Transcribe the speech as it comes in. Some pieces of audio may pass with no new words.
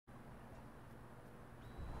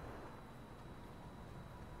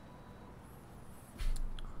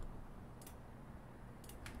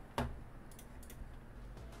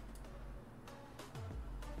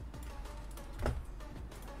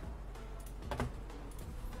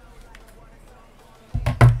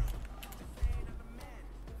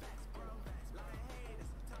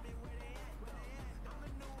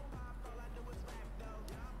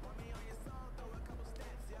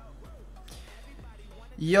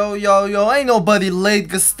Yo, yo, yo, ain't nobody late,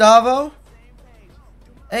 Gustavo.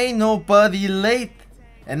 Ain't nobody late.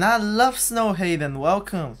 And I love Snow Hayden.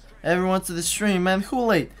 Welcome everyone to the stream, man. Who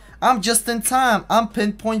late? I'm just in time. I'm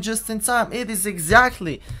pinpoint just in time. It is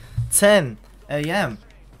exactly 10 a.m.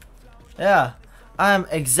 Yeah, I'm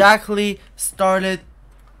exactly started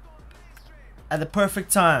at the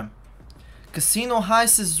perfect time. Casino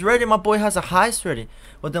heist is ready. My boy has a heist ready.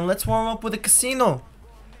 Well, then let's warm up with a casino.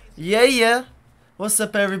 Yeah, yeah. What's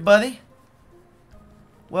up, everybody?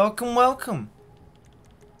 Welcome, welcome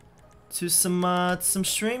to some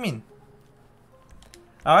streaming.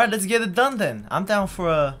 All right, let's get it done then. I'm down for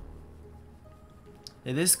a.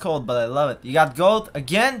 It is cold, but I love it. You got gold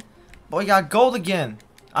again? Boy, you got gold again.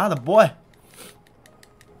 Ah, the boy.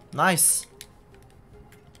 Nice.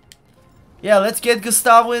 Yeah, let's get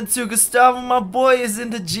Gustavo into. Gustavo, my boy, is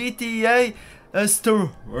in the GTA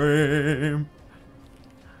stream.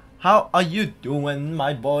 How are you doing,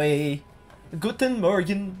 my boy? Guten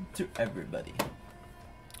Morgen to everybody.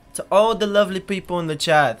 To all the lovely people in the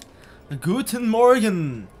chat. Guten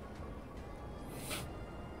Morgen.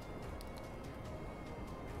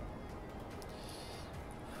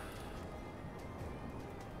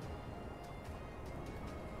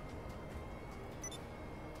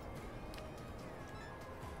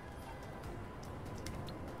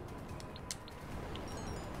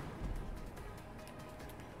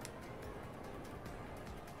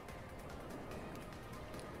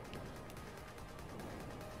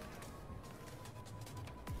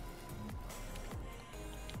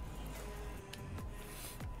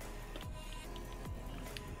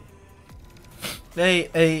 Hey,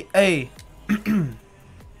 hey, hey.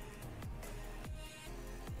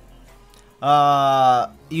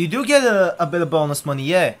 You do get a bit of bonus money,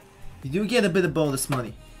 yeah. You do get a bit of bonus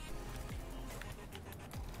money.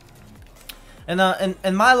 And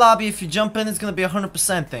in my lobby, if you jump in, it's gonna be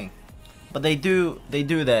 100% thing. But they do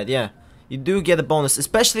that, yeah. You do get a bonus,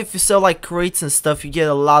 especially if you sell like crates and stuff. You get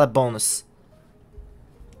a lot of bonus.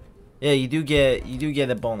 Yeah, you do get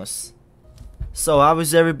a bonus. So how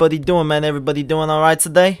is everybody doing, man? Everybody doing alright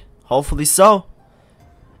today? Hopefully so.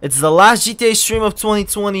 It's the last GTA stream of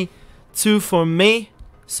 2022 for me.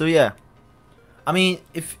 So yeah. I mean,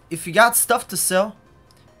 if you got stuff to sell,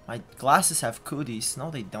 my glasses have cooties. No,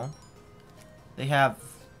 they don't. They have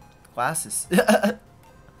glasses.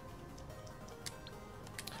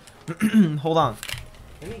 Hold on.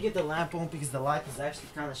 Let me get the lamp on because the light is actually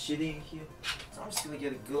kind of shitty in here. So I'm just gonna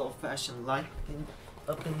get a good old-fashioned light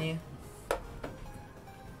up in here.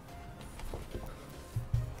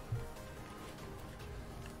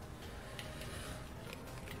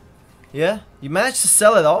 Yeah? You managed to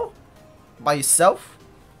sell it all? By yourself?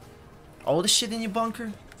 All the shit in your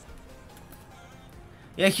bunker?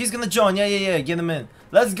 Yeah, he's gonna join. Yeah. Get him in.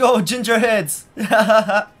 Let's go, ginger heads.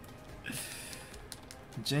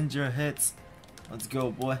 Ginger heads. Let's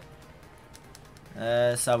go, boy.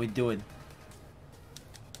 That's how we do it.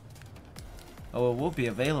 Oh, it will be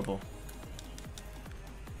available.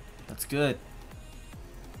 That's good.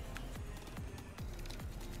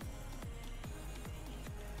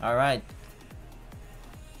 Alright.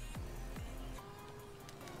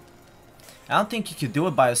 I don't think you could do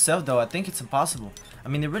it by yourself though. I think it's impossible. I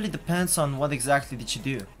mean, it really depends on what exactly did you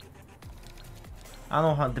do. I don't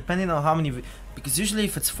know how, depending on how many, because usually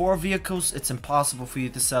if it's 4 vehicles, it's impossible for you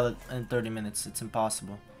to sell it in 30 minutes. It's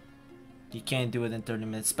impossible. You can't do it in 30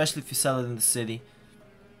 minutes, especially if you sell it in the city.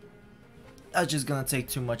 That's just gonna take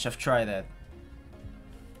too much. I've tried that.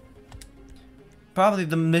 Probably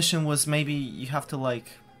the mission was maybe you have to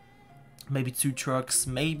like, maybe 2 trucks,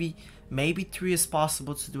 maybe 3 is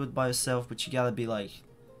possible to do it by yourself, but you gotta be like,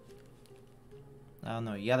 I don't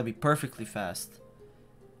know, you gotta be perfectly fast.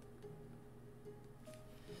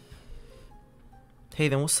 Hey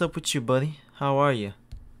then, what's up with you, buddy? How are you?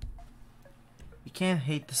 You can't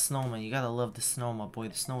hate the snow, man. You gotta love the snow, my boy.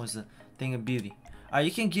 The snow is a thing of beauty. Alright,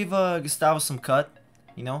 you can give Gustavo some cut,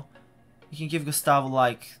 you know? You can give Gustavo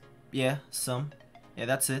like, yeah, some. Yeah,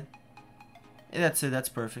 that's it. Yeah, that's it. That's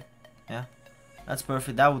perfect. Yeah, that's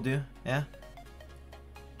perfect. That will do. Yeah.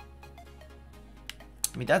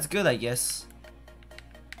 I mean, that's good, I guess.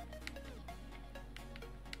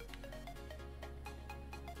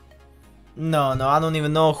 No, I don't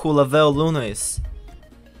even know who Lavelle Luna is.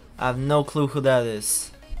 I have no clue who that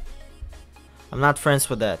is. I'm not friends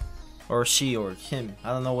with that. Or she or him. I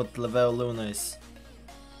don't know what Lavelle Luna is.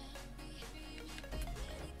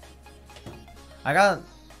 I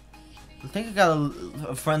think I got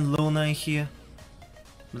a friend Luna in here.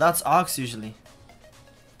 But that's Ox usually.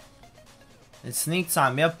 It's sneak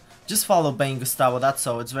time, yep. Just follow Bane, Gustavo, that's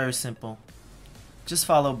all. It's very simple. Just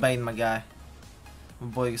follow Bane, my guy. My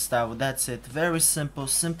boy Gustavo, that's it. Very simple.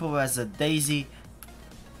 Simple as a daisy.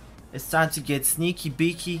 It's time to get sneaky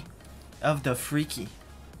beaky of the freaky.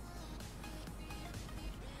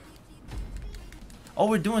 Oh,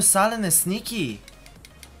 we're doing silent and sneaky.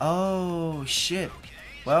 Oh, shit.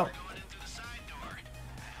 Well,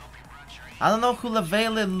 I don't know who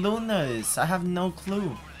LaVayle Luna is. I have no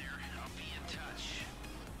clue.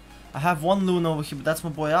 I have one Luna over here, but that's my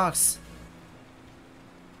boy Ox.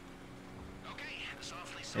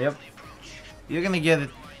 Yep. You're gonna get it.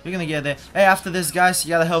 You're gonna get it. Hey, after this, guys, you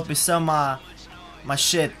gotta help me sell my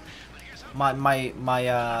shit. My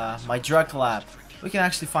drug lab. We can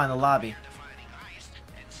actually find a lobby.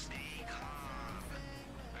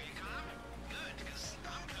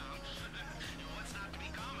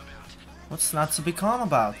 What's not to be calm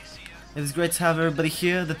about? It is great to have everybody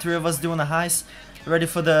here. The three of us doing a heist. Ready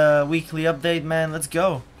for the weekly update, man. Let's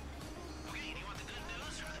go.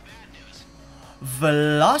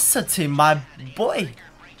 Velocity, my boy.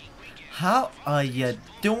 How are you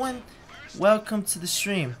doing? Welcome to the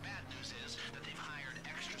stream.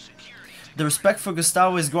 The respect for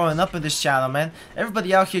Gustavo is growing up in this channel, man.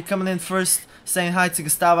 Everybody out here coming in first, saying hi to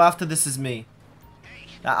Gustavo. After this is me.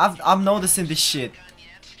 Now, I'm noticing this shit.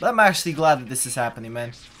 But I'm actually glad that this is happening,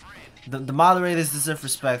 man. The moderators deserve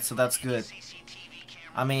respect, so that's good.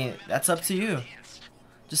 I mean, that's up to you.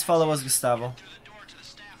 Just follow us, Gustavo.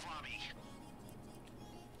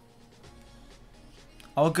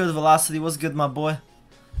 All good, Velocity. What's good, my boy?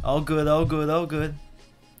 All good, all good, all good.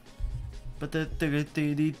 We're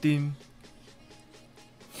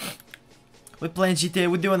playing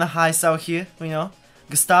GTA. We're doing a heist out here, you know.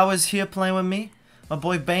 Gustavo is here playing with me. My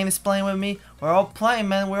boy Bane is playing with me. We're all playing,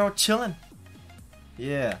 man. We're all chilling.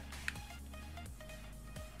 Yeah.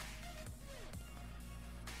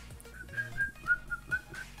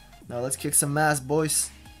 Now let's kick some ass, boys.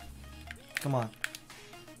 Come on.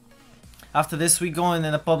 After this, we going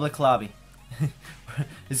in a public lobby.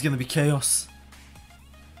 It's gonna be chaos.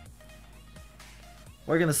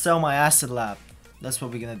 We're gonna sell my acid lab. That's what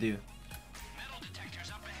we're gonna do.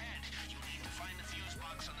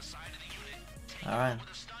 Alright.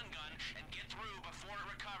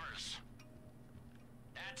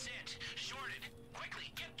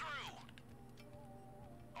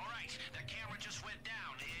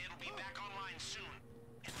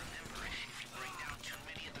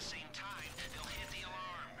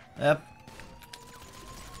 Yep.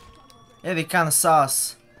 Yeah, they kinda saw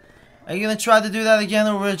us. Are you gonna try to do that again,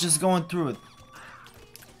 or we're just going through it?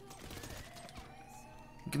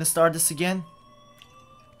 You gonna start this again?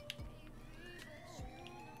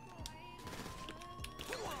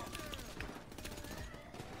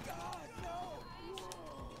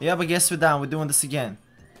 Yep, I guess we're down. We're doing this again.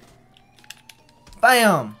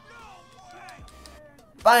 Bam!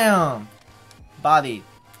 Bam! Body.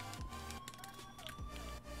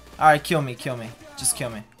 Alright, kill me, kill me. Just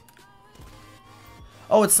kill me.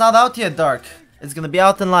 Oh, it's not out yet, Dark. It's gonna be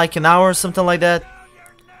out in like an hour or something like that.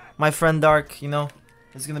 My friend Dark, you know,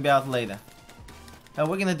 it's gonna be out later. Oh,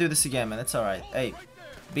 we're gonna do this again, man. It's alright. Hey,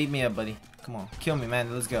 beat me up, buddy. Come on, kill me,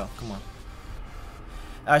 man. Let's go. Come on.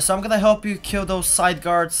 Alright, so I'm gonna help you kill those side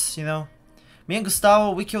guards, you know. Me and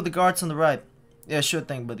Gustavo, we kill the guards on the right. Yeah, sure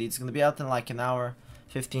thing, buddy. It's gonna be out in like an hour,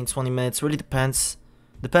 15, 20 minutes. Really depends.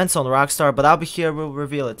 Depends on Rockstar, but I'll be here. We'll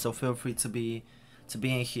reveal it, so feel free to be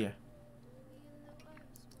in here.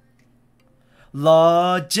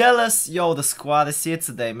 Law jealous, yo. The squad is here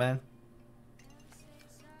today, man.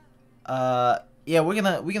 Yeah, we're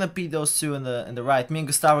gonna beat those two in the right. Me and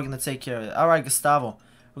Gustavo are gonna take care of it. All right, Gustavo,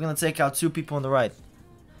 we're gonna take out two people on the right.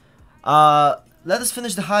 Let us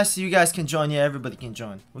finish the heist so you guys can join. Yeah, everybody can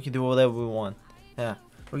join. We can do whatever we want. Yeah,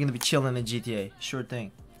 we're gonna be chilling in GTA. Sure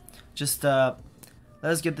thing. Just let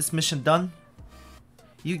us get this mission done.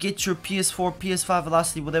 You get your PS4, PS5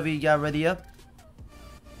 Velocity, whatever you got ready up.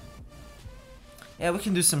 Yeah, we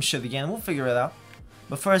can do some shit again. We'll figure it out.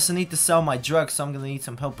 But first, I need to sell my drugs, so I'm gonna need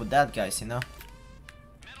some help with that, guys. You know.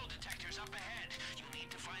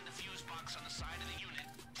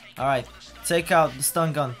 All right, take out the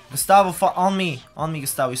stun gun. Gustavo, on me,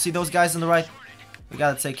 Gustavo. You see those guys on the right? We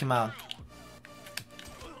gotta take him out.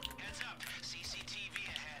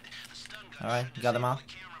 All right, got him out.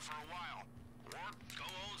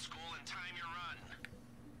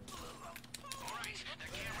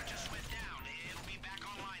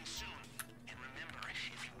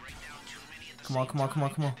 Come on, come on, come on,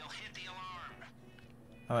 come on.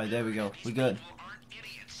 Alright, there we go. We good.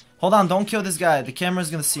 Hold on, don't kill this guy. The camera's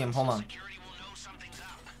gonna see him. Hold on.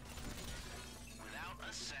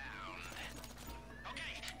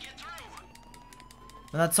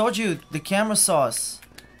 And I told you, the camera saw us.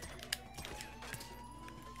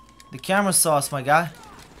 The camera sauce, my guy.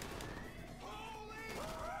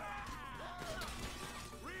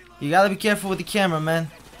 You gotta be careful with the camera, man.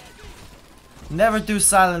 Never do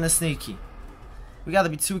silent and sneaky. We gotta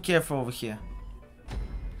be too careful over here.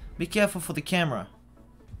 Be careful for the camera.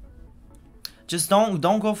 Just don't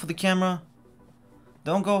go for the camera.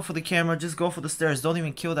 Don't go for the camera, just go for the stairs. Don't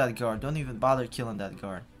even kill that guard. Don't even bother killing that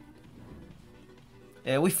guard.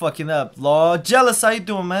 Yeah, we fucking up. Lord Jealous, how you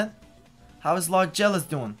doing, man? How is Lord Jealous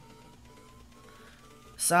doing?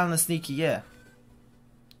 Silent and sneaky, yeah.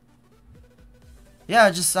 Yeah,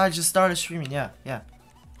 I just started streaming, yeah.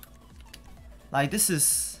 Like this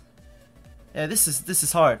is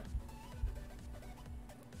hard.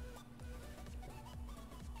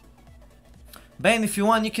 Bane, if you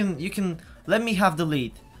want, you can let me have the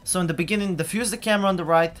lead. So in the beginning, defuse the camera on the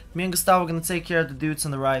right. Me and Gustavo are gonna take care of the dudes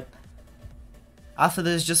on the right. After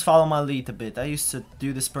this, just follow my lead a bit. I used to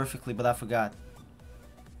do this perfectly, but I forgot.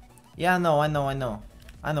 Yeah, I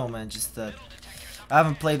know, man. Just I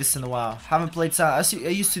haven't played this in a while. Haven't played Silent. I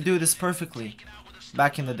used to do this perfectly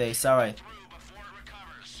back in the days. All right,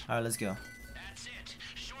 let's go.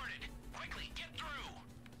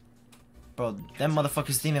 Bro, them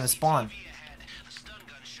motherfuckers didn't even spawn.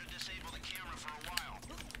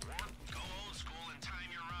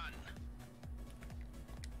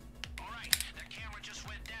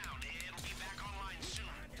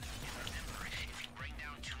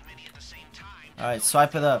 Alright,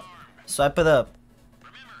 swipe it up. Swipe it up.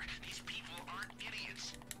 Remember, these people aren't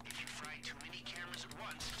idiots. If you fry too many cameras at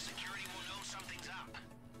once, security will know something's up.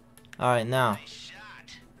 Alright, now. Nice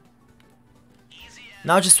shot. Easy as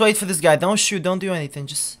Now just wait for this guy. Don't shoot, don't do anything.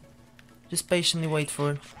 Just patiently wait for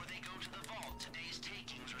it. before they go to the vault, today's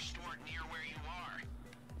takings are stored near where you are.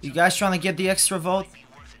 You guys trying to get the extra vote? Be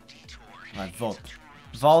worth a detour. Alright, vote.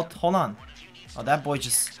 Vault, hold on. Oh, that boy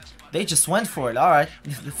they just went for it. Alright.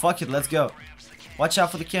 Fuck it, let's go. Watch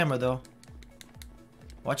out for the camera, though.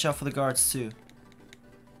 Watch out for the guards, too.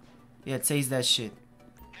 Yeah, taste that shit.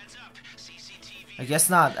 Heads up, CCTV. I guess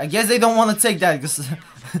not. I guess they don't want to take that, because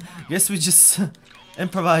guess we just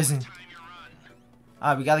improvising. Time your run.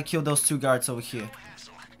 Alright, we gotta kill those two guards over here.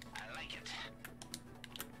 Hassle. I like it.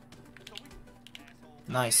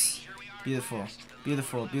 Nice. Beautiful.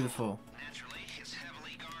 Beautiful, beautiful. Naturally, it's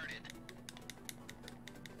heavily guarded.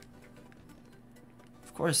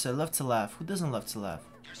 Of course, I love to laugh. Who doesn't love to laugh?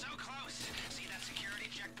 You're so close. See that security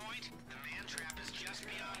checkpoint? The man trap is just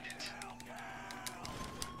beyond it.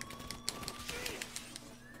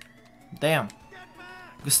 Damn.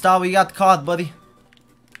 Gustavo, you got caught, buddy.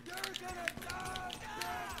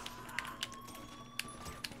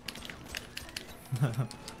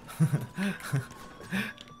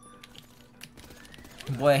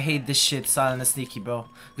 Boy, I hate this shit, silent and sneaky, bro.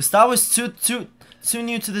 Gustavo is too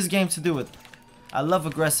new to this game to do it. I love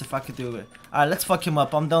aggressive, I could do it. Alright, let's fuck him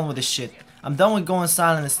up. I'm done with this shit. I'm done with going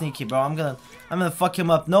silent and sneaky, bro. I'm gonna fuck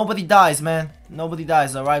him up. Nobody dies, man. Nobody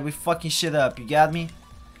dies, alright? We fucking shit up. You got me?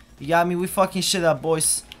 You got me? We fucking shit up,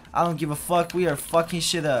 boys. I don't give a fuck. We are fucking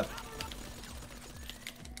shit up.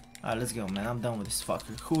 Alright, let's go, man. I'm done with this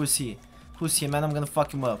fucker. Who is he? Who's he, man? I'm gonna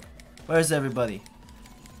fuck him up. Where's everybody?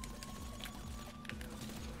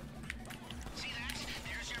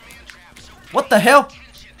 What the hell?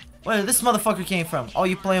 Where did this motherfucker came from? Oh,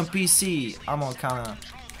 you play on PC. I'm on kinda.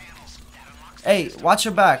 Hey, watch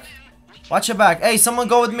your back. Watch your back. Hey, someone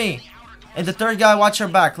go with me. And the third guy, watch your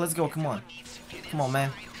back. Let's go. Come on. Come on,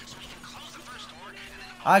 man.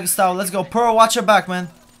 Alright, Gustavo. Let's go. Pearl, watch your back, man.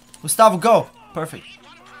 Gustavo, go. Perfect.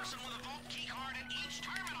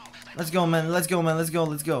 Let's go, man. Let's go, man. Let's go.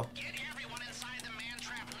 Let's go.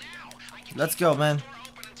 Let's go, man.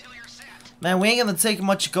 Man, we ain't gonna take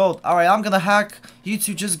much gold. Alright, I'm gonna hack. You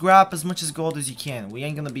two just grab as much as gold as you can. We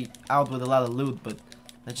ain't gonna be out with a lot of loot, but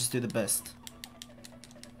let's just do the best.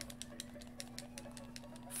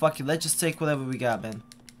 Fuck it, let's just take whatever we got, man.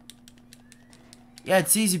 Yeah,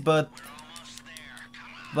 it's easy, but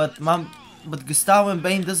Gustavo and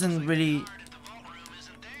Bane doesn't really,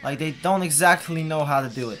 like, they don't exactly know how to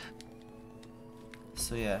do it.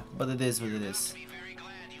 So yeah, but it is what it is.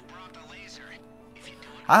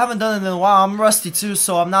 I haven't done it in a while. I'm rusty too,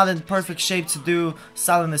 so I'm not in perfect shape to do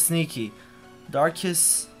silent and sneaky.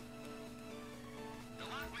 Darkest.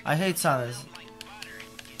 I hate silence.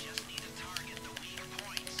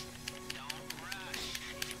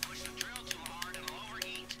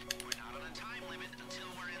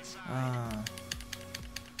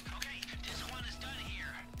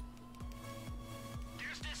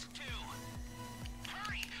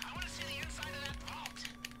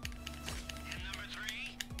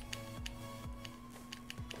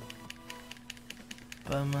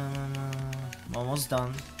 I'm almost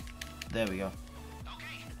done. There we go.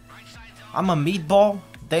 I'm a meatball?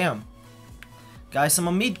 Damn. Guys, I'm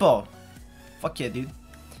a meatball. Fuck yeah, dude.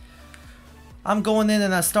 I'm going in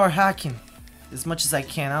and I start hacking as much as I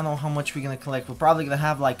can. I don't know how much we're gonna collect. We're probably gonna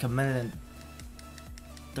have like a minute and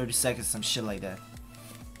 30 seconds, some shit like that.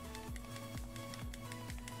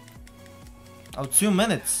 Oh, 2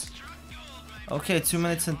 minutes. Okay, 2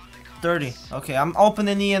 minutes and 30. Okay, I'm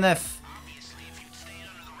opening ENF.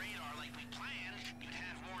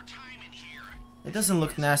 It doesn't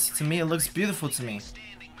look nasty to me, it looks beautiful to me.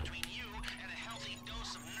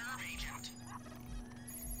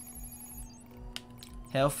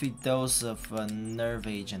 Healthy dose of nerve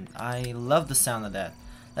agent. I love the sound of that.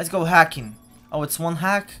 Let's go hacking. Oh, it's one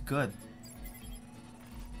hack? Good.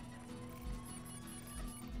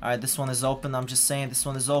 Alright, this one is open. I'm just saying this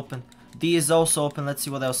one is open. D is also open. Let's see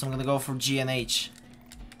what else. I'm gonna go for G and H.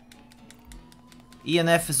 E and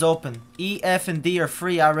F is open. E, F, and D are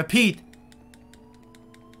free. I repeat.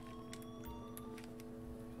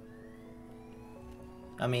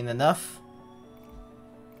 I mean, enough.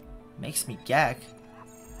 Makes me gag.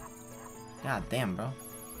 God damn, bro.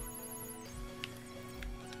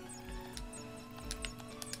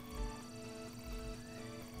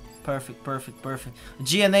 Perfect, perfect, perfect.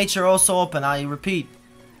 G and H are also open, I repeat.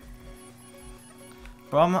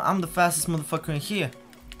 Bro, I'm the fastest motherfucker in here.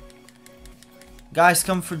 Guys,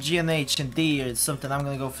 come for G and H and D or something. I'm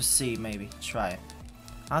gonna go for C, maybe. Try it.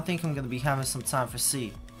 I think I'm gonna be having some time for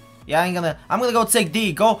C. Yeah, I'm gonna go take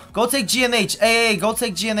D. Go take G and H. Hey, go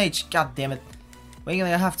take G and H. God damn it. We ain't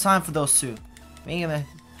gonna have time for those two. We ain't gonna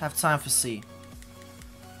have time for C.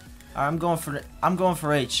 Alright, I'm going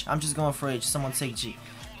for H. I'm just going for H. Someone take G.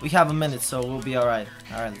 We have a minute, so we'll be alright.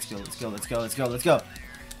 Alright, let's go, let's go, let's go, let's go, let's go.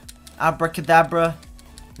 Abracadabra.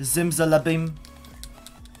 Zimzalabim.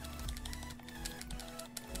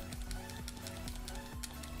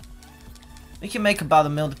 You can make about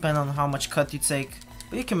 $1 million depending on how much cut you take.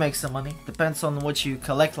 But you can make some money. Depends on what you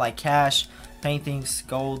collect, like cash, paintings,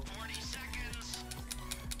 gold.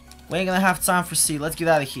 We ain't gonna have time for C. Let's get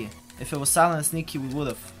out of here. If it was silent and sneaky, we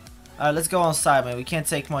would've. Alright, let's go on side, man. We can't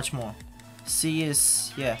take much more. C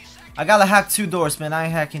is... yeah. I gotta hack 2 doors, man. I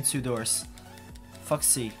ain't hacking 2 doors. Fuck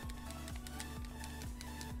C.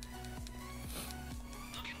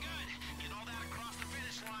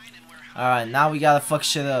 Alright, now we gotta fuck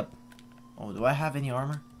shit up. Oh, do I have any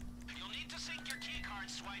armor?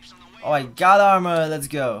 Oh, I got armor. Let's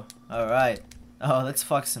go. Alright. Oh, let's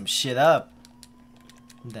fuck some shit up.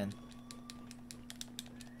 And then.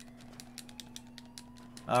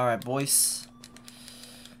 Alright, boys.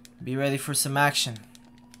 Be ready for some action.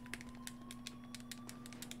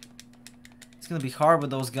 It's gonna be hard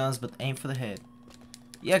with those guns, but aim for the head.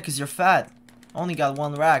 Yeah, cause you're fat. Only got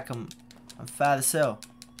 1 rack. I'm fat as hell.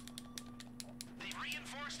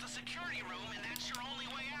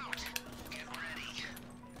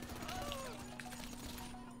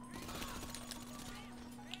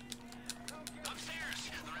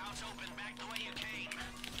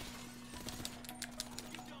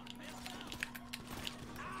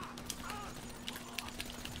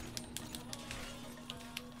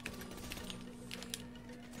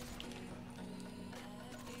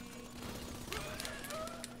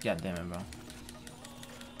 God damn it, bro.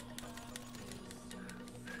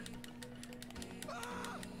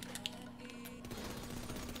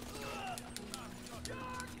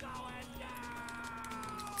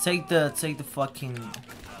 Take the fucking...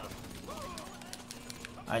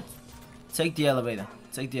 Alright. Take the elevator.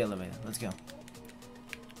 Take the elevator. Let's go.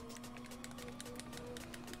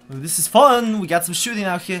 Ooh, this is fun! We got some shooting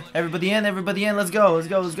out here. Everybody in, everybody in. Let's go, let's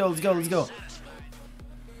go, let's go, let's go, let's go.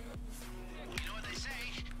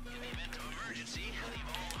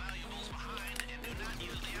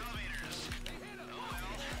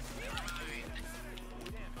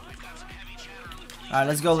 Alright,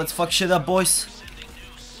 let's go. Let's fuck shit up, boys.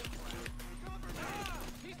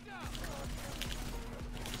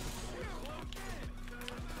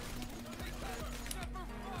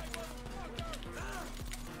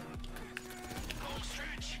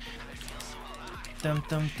 Dum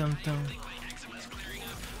dum dum dum.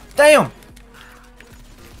 Damn!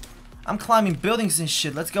 I'm climbing buildings and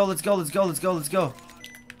shit. Let's go, let's go, let's go, let's go, let's go.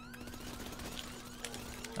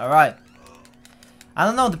 Alright. I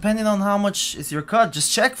don't know, depending on how much is your cut,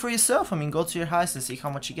 just check for yourself. I mean, go to your heist and see how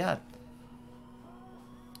much you got.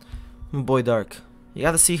 Boy Dark. You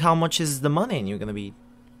gotta see how much is the money and you're gonna be...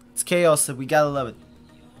 It's chaos, so we gotta love it.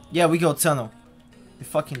 Yeah, we go tunnel. We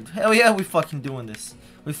fucking... Hell yeah, we fucking doing this.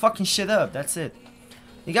 We fucking shit up, that's it.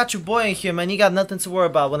 You got your boy in here, man. You got nothing to worry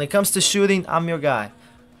about. When it comes to shooting, I'm your guy.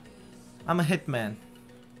 I'm a hitman.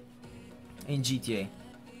 In GTA.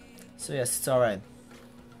 So yes, it's alright.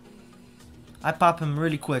 I pop him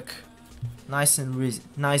really quick. Nice and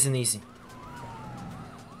easy.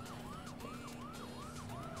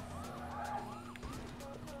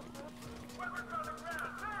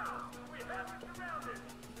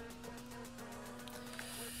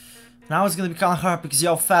 Now it's gonna be kinda hard because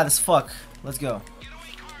y'all fat as fuck. Let's go.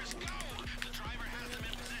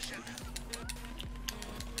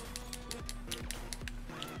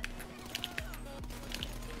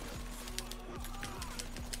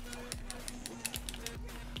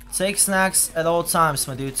 Take snacks at all times,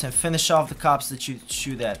 my dudes, and finish off the cops that you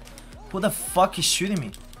shoot at. Who the fuck is shooting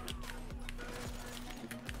me?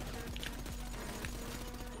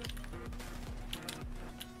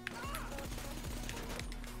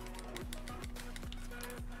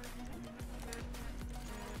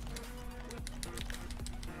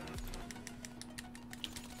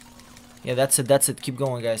 Yeah, that's it. Keep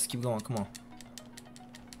going, guys. Keep going. Come on.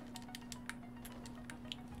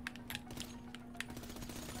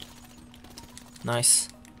 Nice.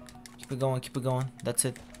 Keep it going. That's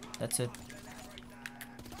it.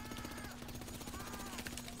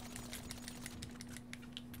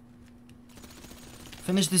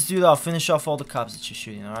 Finish this dude off. Finish off all the cops that you're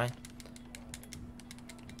shooting, alright?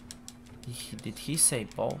 Did he say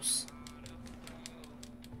balls?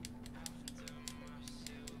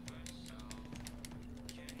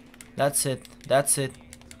 That's it.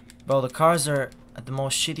 Bro, the cars are at the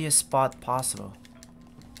most shittiest spot possible.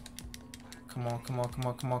 Come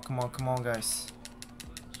on, guys.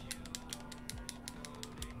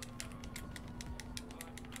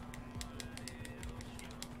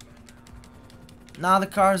 Now the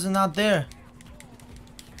cars are not there.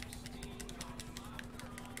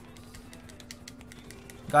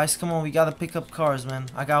 Guys, come on, we gotta pick up cars, man.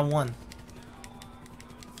 I got one.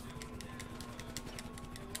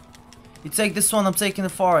 You take this one, I'm taking the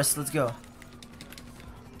forest. Let's go.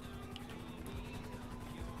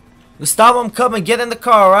 Gustavo, I'm coming. Get in the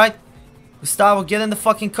car, alright? Gustavo, get in the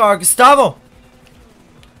fucking car. Gustavo!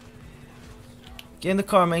 Get in the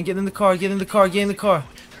car, man. Get in the car.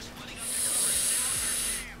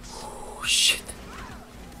 Oh, shit.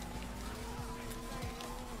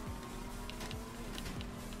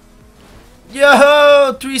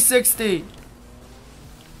 Yo! 360!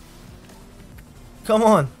 Come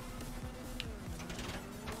on.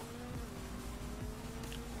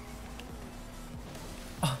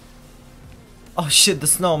 Oh shit, the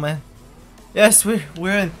snow, man. Yes, we're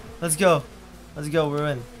in. Let's go, we're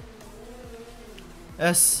in.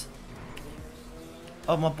 Yes.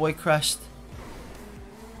 Oh, my boy crashed.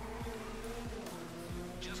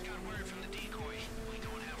 Just got word from the decoy. We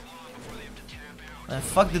don't have long before they have to tap out. Man,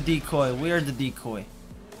 fuck the decoy. We are the decoy.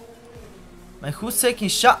 Man, who's taking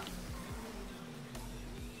shot?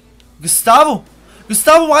 Gustavo!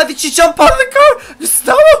 Gustavo, why did you jump out of the car?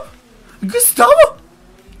 Gustavo! Gustavo!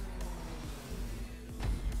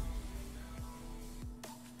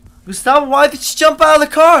 Gustavo, why did you jump out of the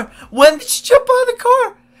car? When did you jump out of the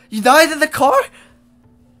car? You died in the car?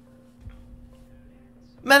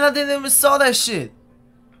 Man, I didn't even saw that shit.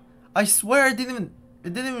 I swear it didn't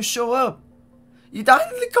even show up. You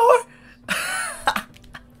died in the car?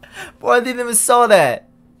 Boy, I didn't even saw that.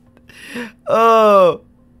 Oh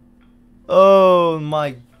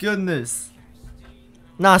my goodness.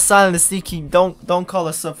 Nah, Silent and Sneaky, don't call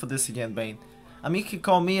us up for this again, Bane. I mean, you can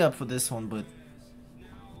call me up for this one, but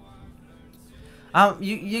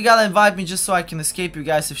you gotta invite me just so I can escape you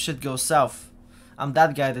guys if shit goes south. I'm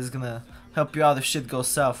that guy that's gonna help you out if shit goes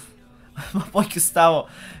south. My boy Gustavo.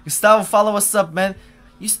 Gustavo, follow us up, man.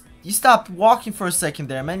 You stop walking for a second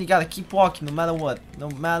there, man. You gotta keep walking no matter what. No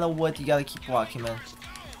matter what, you gotta keep walking, man.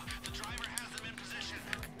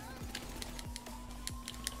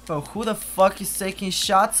 Bro, who the fuck is taking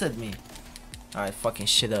shots at me? Alright, fucking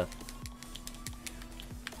shit up.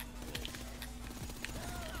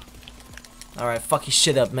 Alright, fucking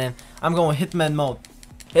shit up, man. I'm going Hitman mode.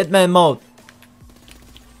 Hitman mode.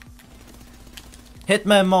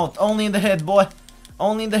 Hitman mode. Only in the head, boy.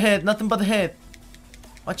 Only in the head. Nothing but the head.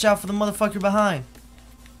 Watch out for the motherfucker behind.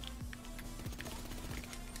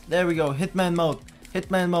 There we go. Hitman mode.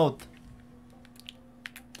 Hitman mode.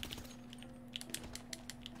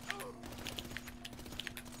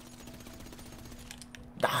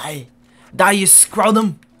 Die. Die, you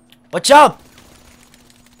scrotum. Watch out.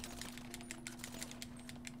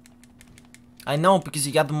 I know, because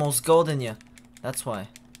you got the most gold in you. That's why.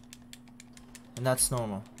 And that's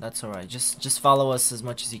normal. That's alright. Just follow us as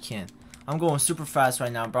much as you can. I'm going super fast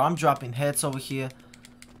right now, bro. I'm dropping heads over here.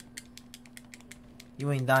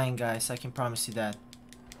 You ain't dying, guys. I can promise you that.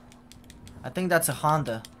 I think that's a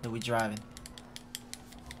Honda that we're driving.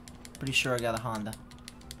 Pretty sure I got a Honda.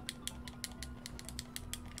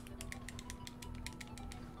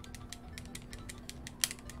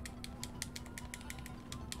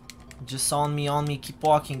 Just on me, keep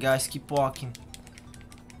walking guys, keep walking.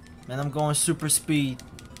 Man, I'm going super speed.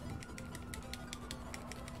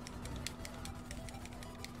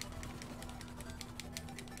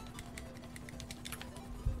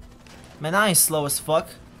 Man, I ain't slow as fuck.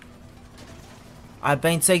 I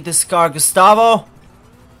bang take this car, Gustavo.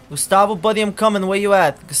 Gustavo, buddy, I'm coming. Where you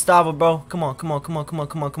at? Gustavo, bro. Come on, come on, come on, come on,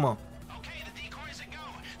 come on, come on. Okay, the decoys are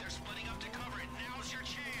going. They're splitting up to cover it. Now's your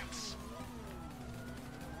chance.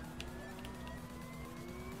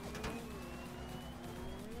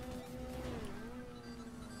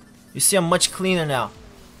 You see, I'm much cleaner now.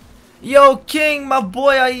 Yo, King, my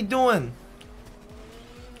boy, how you doing?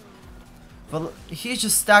 Well, he's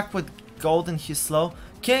just stacked with gold and he's slow.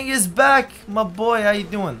 King is back, my boy, how you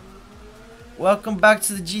doing? Welcome back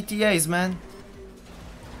to the GTAs, man.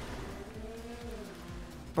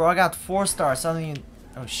 Bro, I got 4 stars. I don't even...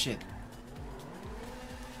 Oh, shit.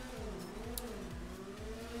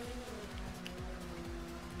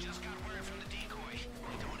 Just got word from the decoy.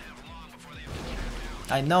 They don't have long before they have to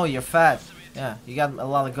cap out. I know, you're fat. Yeah, you got a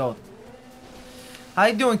lot of gold. How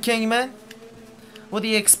you doing, King, man? What do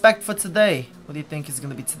you expect for today? What do you think is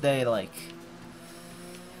gonna be today like?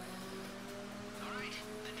 Alright,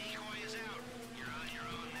 the decoy is out. You're on your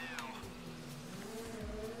own now.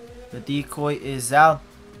 The decoy is out.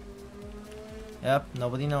 Yep,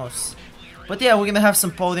 nobody knows. But yeah, we're gonna have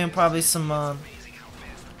some podium, probably some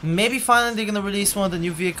maybe finally they're gonna release one of the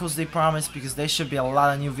new vehicles they promised, because there should be a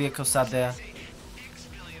lot of new vehicles out there.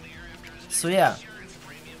 So yeah,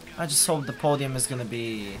 I just hope the podium is gonna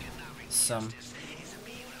be some.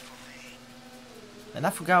 And I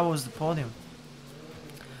forgot what was the podium.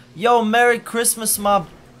 Yo, Merry Christmas, my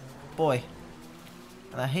boy.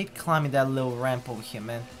 And I hate climbing that little ramp over here,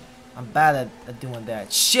 man. I'm bad at doing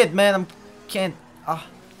that. Shit, man, can't.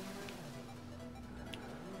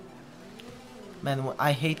 Man,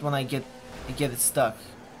 I hate when I get it stuck.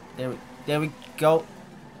 There we go.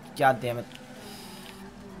 God damn it.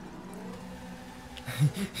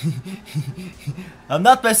 I'm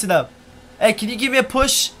not messing up. Hey, can you give me a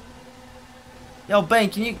push? Yo, Bane,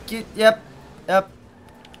 can you get... Yep.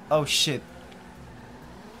 Oh, shit.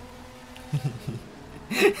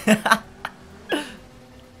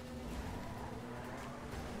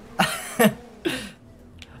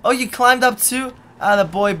 Oh, you climbed up too? Ah, the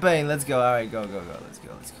boy Bane. Let's go. Alright, go. Let's go.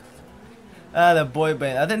 Ah, the boy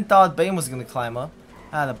Bane. I didn't thought Bane was gonna climb up.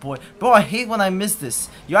 Ah, the boy. Bro, I hate when I miss this.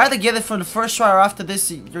 You either get it from the first try or after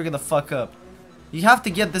this, you're gonna fuck up. You have to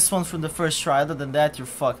get this one from the first try. Other than that, you're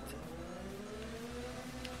fucked.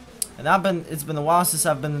 And it's been a while since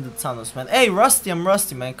I've been in the tunnels, man. Hey, Rusty, I'm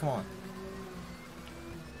Rusty, man. Come on.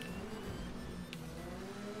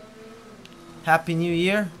 Happy New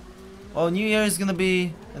Year. Oh, New Year is gonna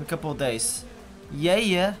be in a couple of days.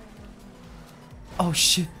 Yeah. Oh,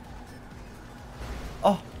 shit.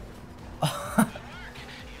 Oh.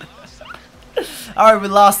 Alright, we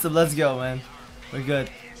lost him. Let's go, man. We're good.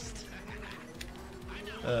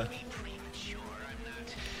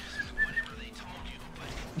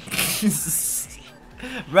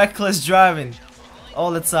 Reckless driving all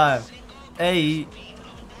the time. Hey.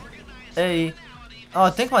 Oh, I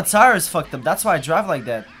think my tire is fucked up. That's why I drive like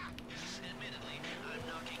that.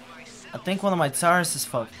 I think one of my tires is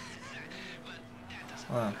fucked.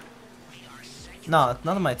 No,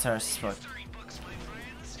 none of my tires is fucked.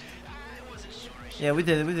 Yeah, we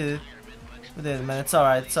did it, man. It's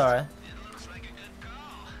alright,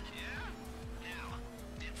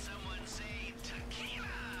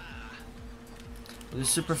 We're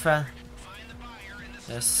super fan.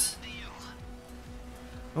 Yes.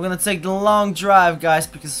 We're gonna take the long drive, guys,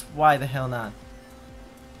 because why the hell not?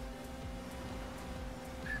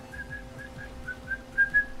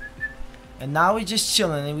 And now we're just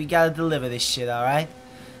chilling and we gotta deliver this shit, alright?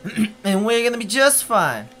 And we're gonna be just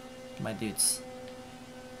fine, my dudes.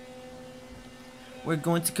 We're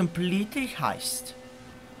going to complete the heist.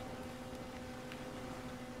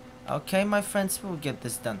 Okay, my friends, we'll get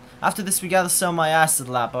this done. After this, we gotta sell my acid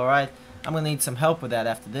lab, alright? I'm gonna need some help with that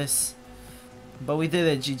after this. But we did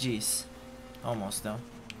it, GG's. Almost, though.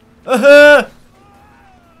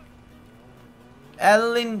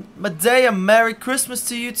 Adeline Medea, Merry Christmas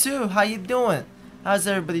to you, too. How you doing? How's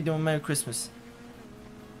everybody doing? Merry Christmas.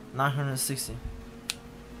 960.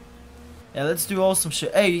 Yeah, let's do awesome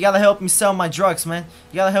shit. Hey, you gotta help me sell my drugs, man.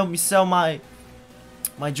 You gotta help me sell my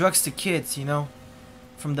drugs to kids, you know?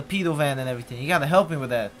 From the pedo van and everything. You gotta help me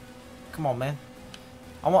with that. Come on, man.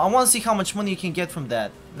 I want to see how much money you can get from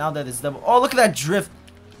that. Now that it's double. Oh, look at that drift.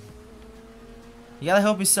 You gotta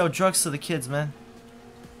help me sell drugs to the kids, man.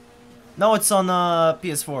 No, it's on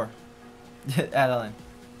PS4. Adeline.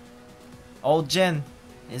 Old gen,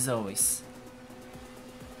 as always.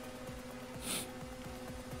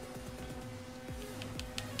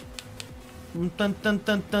 Dun, dun, dun,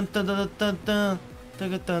 dun, dun, dun, dun, dun,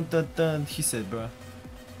 dun, dun, dun, dun. He said, bro.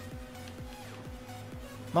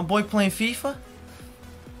 My boy playing FIFA?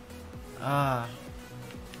 Ah.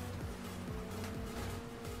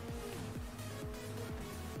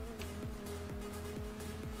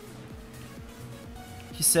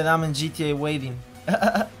 He said I'm in GTA waiting.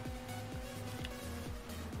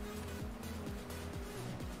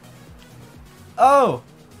 Oh!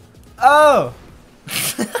 Oh!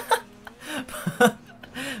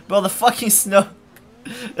 Bro, the fucking snow.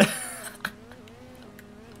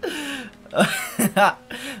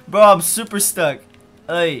 Bro, I'm super stuck.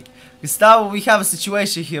 Hey, Gustavo, we have a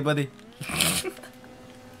situation here, buddy.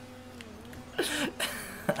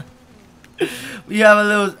 We have a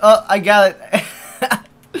little. Oh, I got it.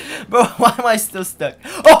 Bro, why am I still stuck?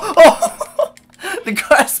 Oh! Oh! The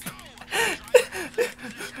car's.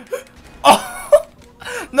 Oh!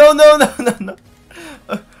 No, no, no, no, no.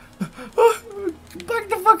 Back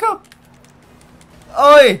the fuck up.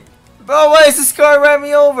 Oi! Bro, why is this car ran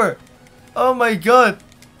me over? Oh my god.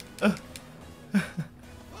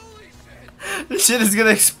 This shit is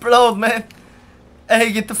gonna explode, man.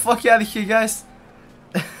 Hey, get the fuck out of here, guys.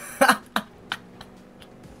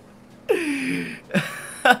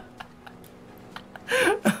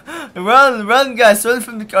 Run, run, guys. Run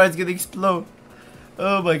from the car. It's gonna explode.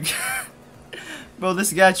 Oh my god. Bro,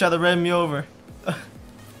 this guy tried to ram me over.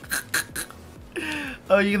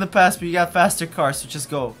 Oh, you're gonna pass me. You got faster cars, so just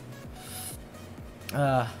go.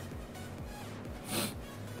 Oh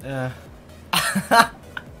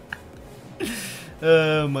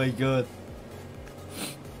my god.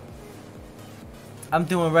 I'm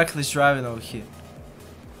doing reckless driving over here.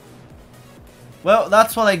 Well,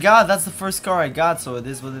 that's what I got. That's the first car I got, so it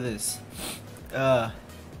is what it is. I'm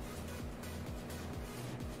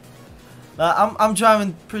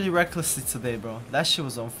driving pretty recklessly today, bro. That shit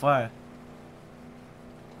was on fire.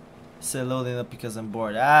 Said loading up because I'm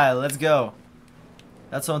bored. Ah, let's go.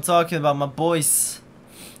 That's what I'm talking about, my boys.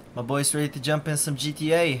 My boys ready to jump in some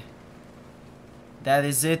GTA. That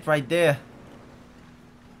is it right there.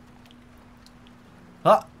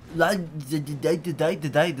 Oh,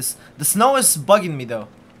 the snow is bugging me though.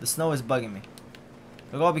 The snow is bugging me.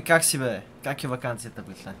 Роби, как си бе? Как е вакансията,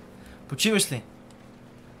 бе? Почиваш ли?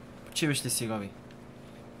 Почиваш ли си, Роби?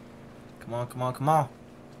 Come on, come on, come on.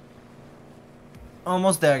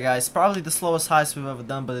 Almost there, guys. Probably the slowest heist we've ever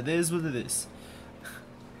done, but it is what it is.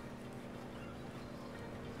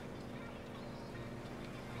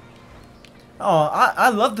 Oh, I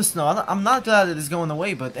love the snow. I'm not glad it is going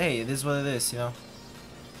away, but hey, it is what it is, you know.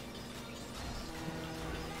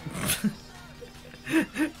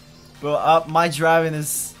 Bro, my driving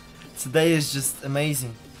is today is just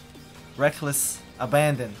amazing. Reckless,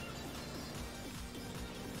 abandon.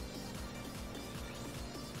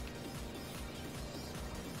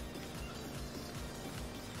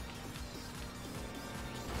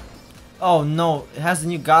 Oh no, it has a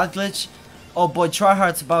new god glitch. Oh boy,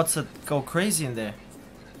 Tryhard's about to go crazy in there.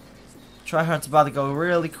 Tryhard's about to go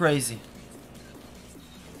really crazy.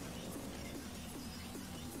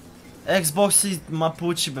 Xbox си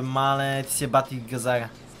мапучи бе, мале, ти си бати газара.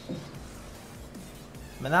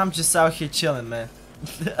 Man, I'm just out here chilling, man.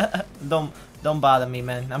 Don't bother me,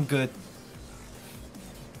 man. I'm good.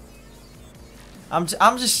 I'm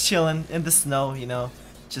just chilling in the snow, you know.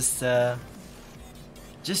 Just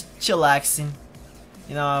chillaxing.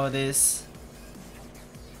 You know how it is.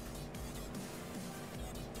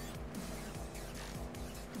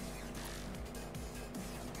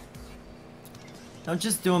 I'm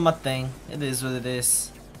just doing my thing. It is what it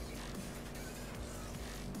is.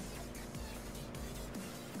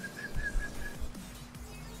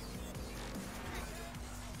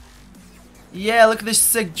 Yeah, look at this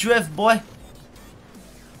sick drift, boy.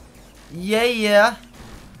 Yeah, yeah.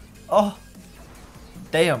 Oh.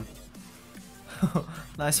 Damn.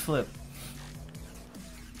 Nice flip.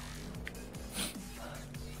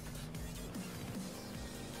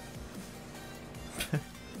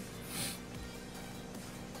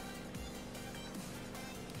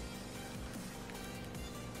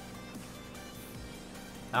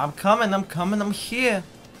 I'm coming, I'm here.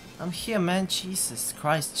 I'm here, man. Jesus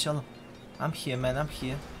Christ, chill. I'm here, man. I'm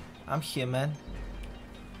here. I'm here, man.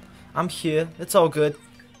 I'm here. It's all good.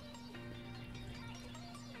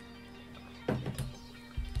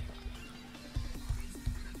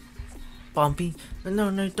 Bumpy.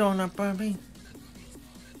 No, don't not bumpy.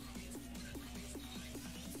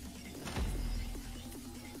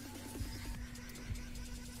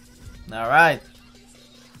 Alright.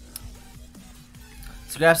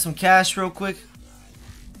 Let's grab some cash real quick.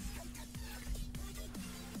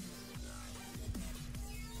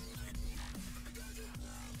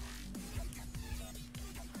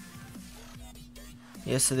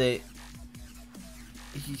 Yesterday,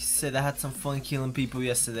 he said I had some fun killing people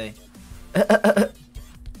yesterday.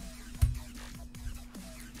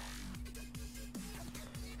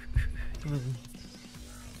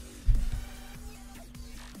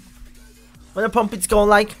 What the pump it's going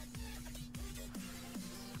like?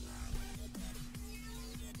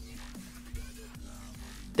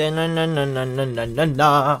 Alright,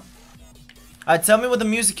 tell me when the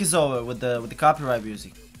music is over with the copyright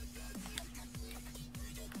music.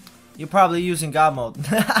 You're probably using God mode.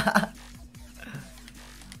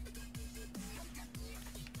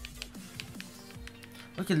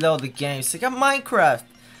 Look at all the games. I got Minecraft.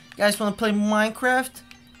 You guys wanna play Minecraft?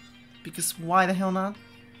 Because why the hell not?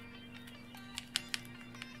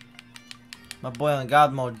 My boy on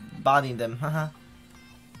God mode bodying them, haha.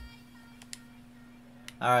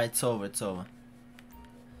 Alright, it's over, it's over.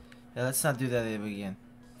 Yeah, let's not do that ever again.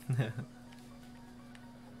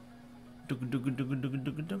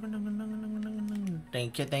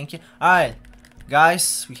 Thank you, thank you. Alright,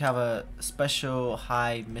 guys, we have a special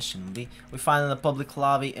high mission. We find in the public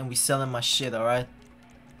lobby and we selling my shit, alright?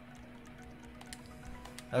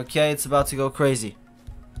 Okay, it's about to go crazy.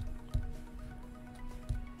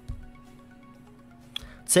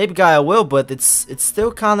 Tape guy I will, but it's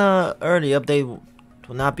still kinda early. Update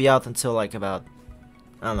will not be out until like about,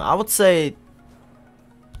 I don't know, I would say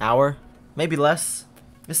hour, maybe less.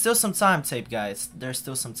 There's still some time, tape guys. There's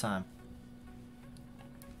still some time.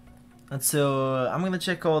 Until I'm gonna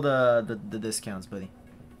check all the discounts, buddy.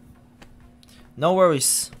 No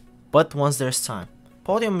worries. But once there's time.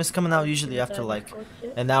 Podium is coming out usually after like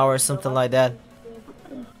an hour or something like that.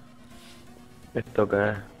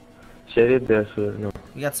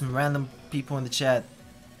 We got some random people in the chat.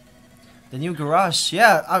 The new garage,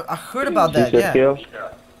 yeah, I heard about that, yeah.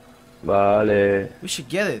 We should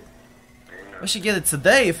get it. We should get it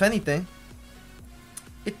today, if anything.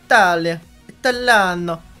 Italia,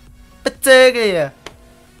 Italiano, Pizzeria.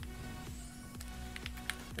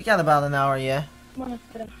 We got about an hour, yeah.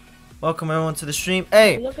 Welcome everyone to the stream.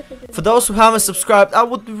 Hey, for those who haven't subscribed, I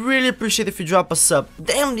would really appreciate if you drop a sub.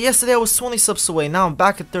 Damn, yesterday I was 20 subs away. Now I'm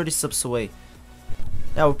back at 30 subs away.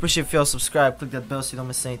 Yeah, I would appreciate if you all subscribe. Click that bell so you don't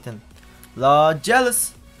miss anything. Lord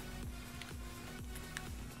jealous.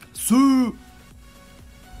 Sue.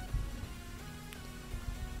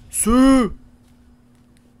 Sue.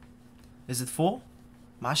 Is it full?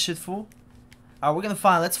 My shit full? Alright, we're gonna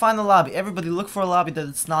find. Let's find a lobby. Everybody look for a lobby that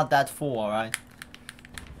it's not that full, alright?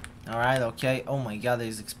 Alright, okay. Oh my god,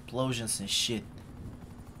 there's explosions and shit.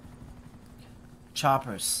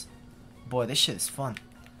 Choppers. Boy, this shit is fun.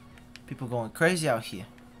 People going crazy out here.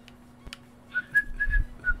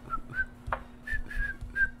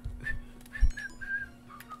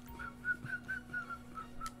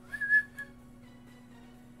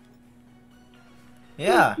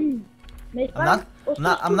 Yeah. I'm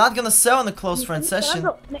not gonna sell in a close friend session.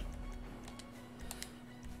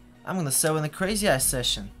 I'm gonna sell in a crazy ass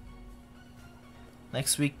session.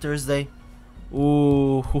 Next week, Thursday.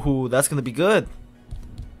 Ooh, that's gonna be good.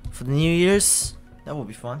 For the New Year's, that will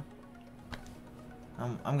be fun.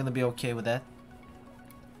 I'm gonna be okay with that.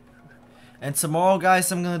 And tomorrow,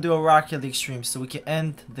 guys, I'm gonna do a Rocket League stream so we can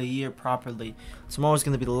end the year properly. Tomorrow's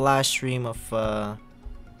gonna be the last stream of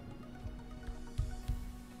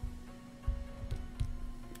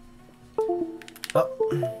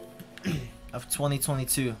of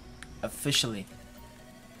 2022 officially.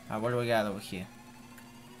 Alright, what do we got over here?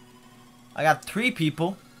 I got 3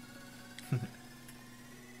 people.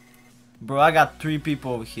 Bro, I got 3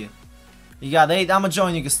 people over here. You got 8. I'ma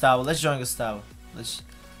join you, Gustavo. Let's join Gustavo. Let's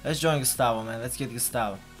join Gustavo, man. Let's get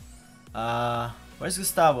Gustavo. Where's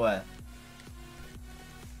Gustavo at?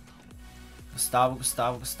 Gustavo.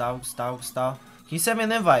 Can you send me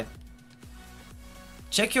an invite?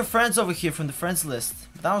 Check your friends over here from the friends list.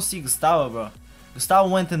 But I don't see Gustavo, bro. Gustavo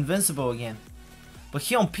went invincible again. But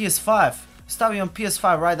he on PS5. Gustavo, you on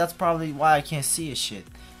PS5, right? That's probably why I can't see his shit.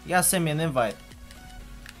 You gotta send me an invite.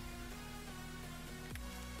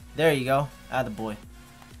 There you go. Attaboy.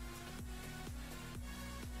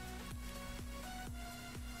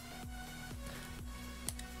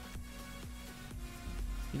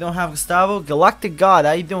 You don't have Gustavo? Galactic God,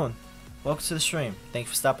 how you doing? Welcome to the stream. Thanks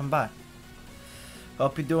for stopping by.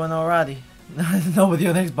 Hope you're doing alrighty. No, with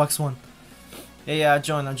your Xbox One. Yeah, I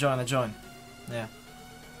joined. Yeah.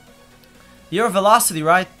 You're Velocity,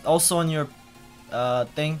 right? Also on your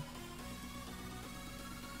thing.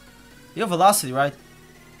 You have velocity, right?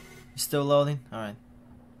 You still loading? Alright.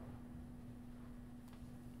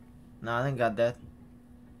 No, I didn't got that.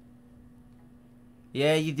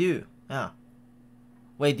 Yeah, you do. Yeah.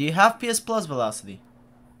 Wait, do you have PS Plus velocity?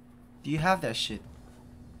 Do you have that shit?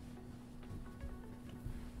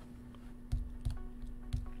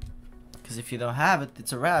 Because if you don't have it,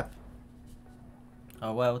 it's a wrap.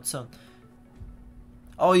 Oh, well, what's up?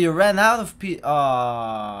 Oh, you ran out of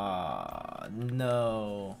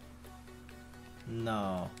no.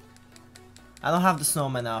 No. I don't have the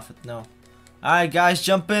snowman outfit, no. Alright, guys,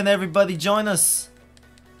 jump in. Everybody join us.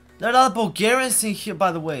 There are a lot of Bulgarians in here,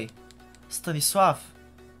 by the way. Stanislav.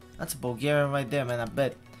 That's a Bulgarian right there, man, I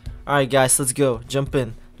bet. Alright, guys, let's go. Jump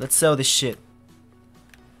in. Let's sell this shit.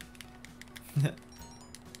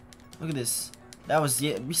 Look at this. That was,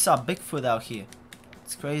 yeah, we saw Bigfoot out here.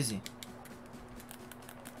 It's crazy.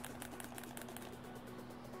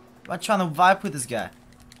 I'm trying to vibe with this guy.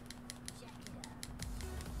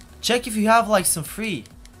 Check if you have like some free.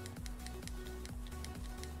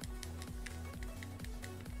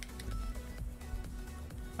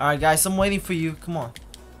 Alright guys, I'm waiting for you. Come on.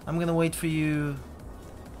 I'm gonna wait for you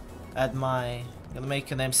at my... I'm gonna make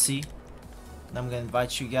an MC. And I'm gonna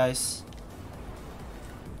invite you guys.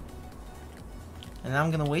 And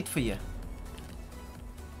I'm gonna wait for you.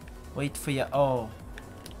 Wait for you. Oh.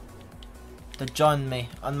 To join me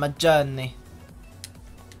on my journey.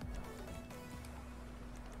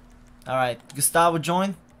 Alright, Gustavo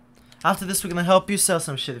join. After this we're gonna help you sell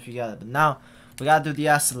some shit if you got it. But now we gotta do the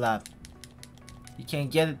acid lab. You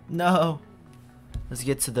can't get it? No. Let's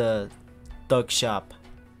get to the dog shop.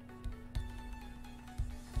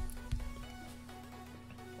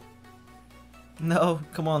 No,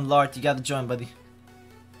 come on Lard, you gotta join, buddy.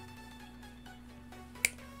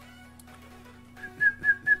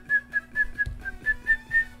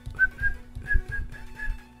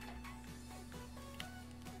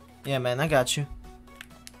 Yeah, man, I got you.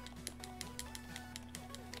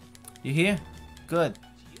 You here? Good.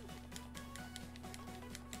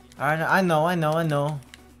 Alright, I know.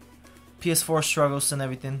 PS4 struggles and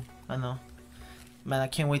everything. I know. Man, I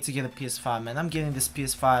can't wait to get a PS5, man. I'm getting this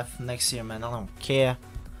PS5 next year, man. I don't care.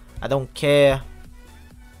 I don't care.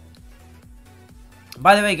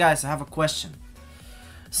 By the way, guys, I have a question.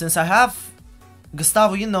 Since I have...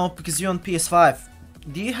 Gustavo, you know, because you're on PS5.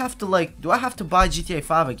 Do you have to, like... Do I have to buy GTA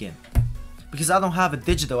 5 again? Because I don't have it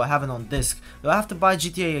digital. I have it on disc. Do I have to buy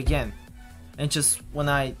GTA again? And just when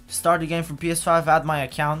I start the game from PS5, add my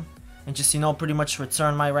account and just, you know, pretty much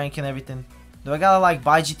return my rank and everything. Do I gotta like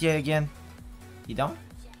buy GTA again? You don't?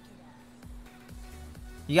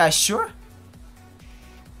 You guys sure?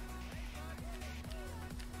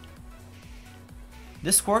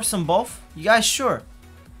 This works on both? You guys sure?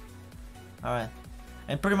 Alright.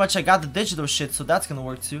 And pretty much I got the digital shit, so that's gonna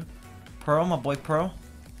work too. Pearl, my boy Pearl.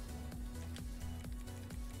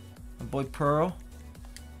 My boy Pearl.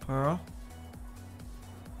 Pearl.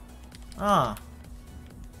 Ah,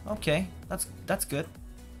 okay, that's good.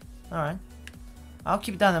 All right, I'll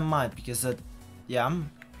keep that in mind because yeah,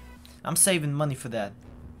 I'm saving money for that.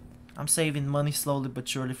 I'm saving money slowly but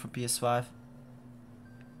surely for PS5.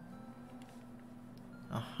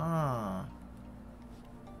 Huh.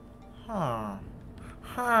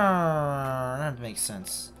 That makes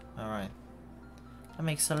sense. All right, that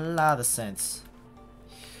makes a lot of sense.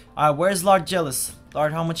 All right, where's Lord Jealous?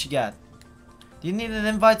 Lord, how much you got? Do you need an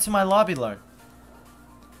invite to my lobby, Lord?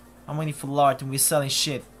 I'm waiting for Lord and we're selling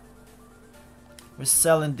shit. We're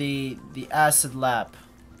selling the acid lab.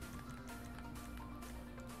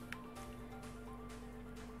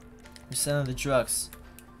 We're selling the drugs.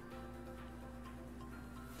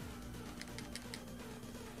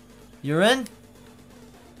 You're in?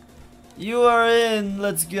 You are in.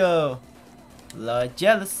 Let's go. Lord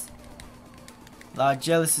Jealous. Lord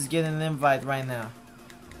Jealous is getting an invite right now.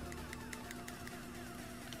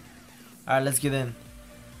 Alright, let's get in.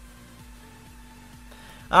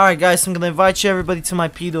 Alright guys, I'm gonna invite you everybody to my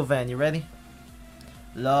pedo van. You ready?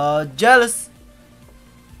 Lord Jealous.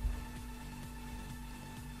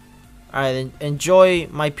 Alright, enjoy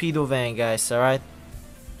my pedo van, guys, alright?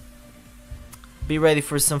 Be ready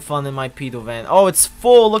for some fun in my pedo van. Oh, it's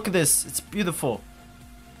full. Look at this. It's beautiful.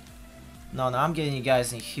 No, I'm getting you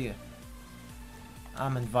guys in here.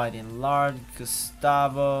 I'm inviting Lard,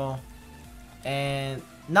 Gustavo, and...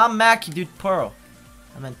 Not Mackie, dude, Pearl.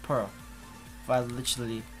 I meant Pearl. If I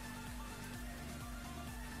literally...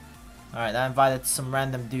 Alright, I invited some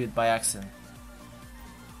random dude by accident.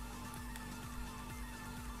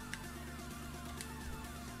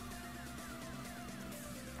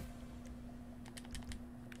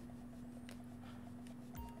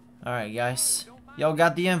 Alright, guys. Y'all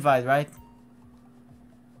got the invite, right?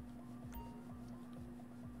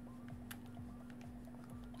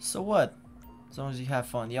 So what? As long as you have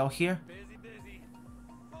fun. Y'all here?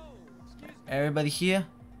 Everybody here?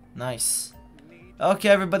 Nice. Okay,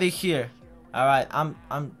 everybody here. Alright, I'm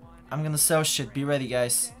gonna sell shit. Be ready,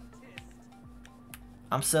 guys.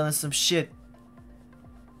 I'm selling some shit.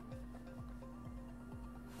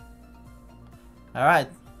 Alright,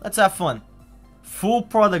 let's have fun. Full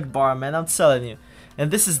product bar, man, I'm telling you.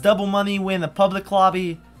 And this is double money, we're in a public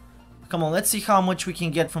lobby. Come on, let's see how much we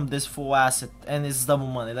can get from this full asset. And it's double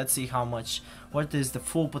money, let's see how much. What is the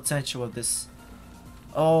full potential of this?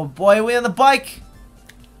 Oh boy, we're on the bike!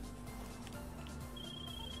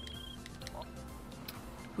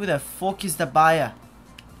 Who the fuck is the buyer?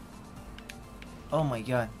 Oh my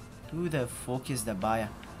god. Who the fuck is the buyer?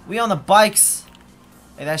 We on the bikes!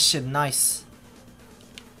 Hey, that shit nice.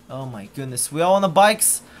 Oh my goodness, we all on the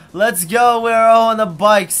bikes? Let's go, we're all on the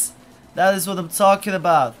bikes. That is what I'm talking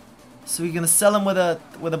about. So we're gonna sell them with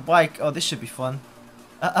a bike. Oh, this should be fun.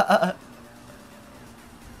 Alright,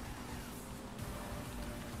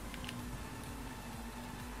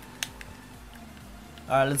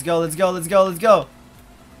 let's go, let's go, let's go, let's go.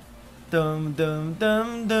 Dum dum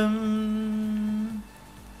dum dum.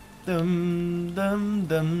 Dum dum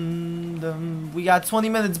dum dum. We got 20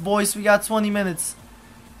 minutes, boys. We got 20 minutes.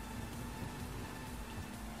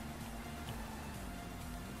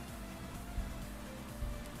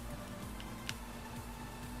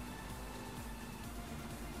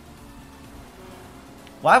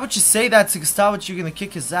 Why would you say that to Gustavo? You're gonna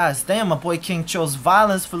kick his ass. Damn, my boy King chose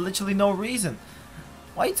violence for literally no reason.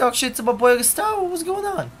 Why you talk shit to my boy Gustavo? What's going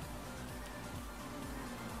on?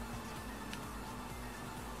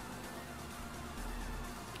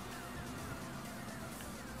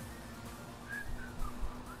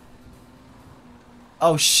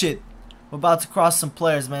 Oh shit. We're about to cross some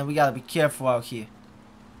players, man. We gotta be careful out here.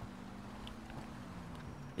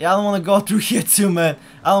 Yeah, I don't wanna go through here too, man.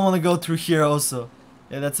 I don't wanna go through here also.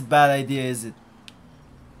 Yeah, that's a bad idea, is it?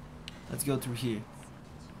 Let's go through here.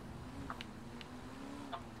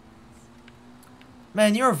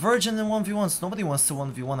 Man, you're a virgin in 1v1s. Nobody wants to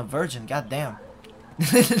 1v1 a virgin. God damn.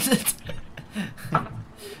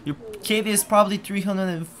 Your KD is probably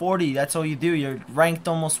 340. That's all you do. You're ranked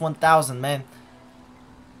almost 1000, man.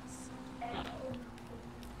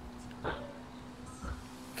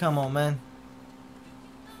 Come on, man.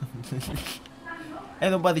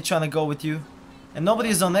 Ain't nobody trying to go with you. And nobody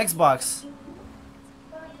is on Xbox.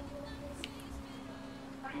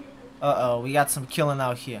 Uh-oh, we got some killing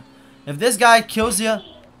out here. If this guy kills you,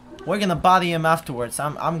 we're gonna body him afterwards.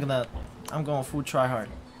 I'm going full try hard.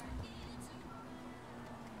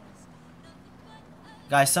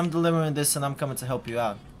 Guys, I'm delivering this and I'm coming to help you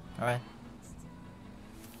out. Alright?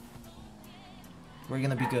 We're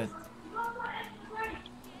gonna be good.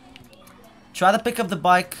 Try to pick up the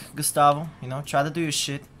bike, Gustavo. You know, try to do your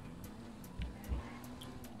shit.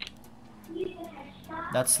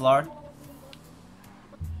 That's Lard.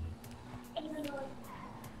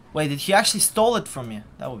 Wait, did he actually stole it from you?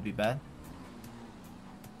 That would be bad.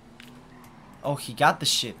 Oh, he got the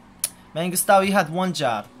shit. Man, Gustavo, you had one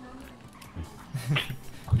job.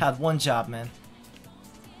 Had one job, man.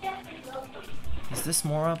 Is this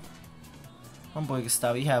more up? Oh boy,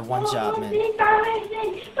 Gustavo, you had one job, man.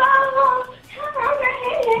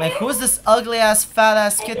 Man, who is this ugly ass, fat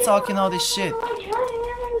ass kid talking all this shit?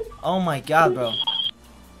 Oh my god, bro.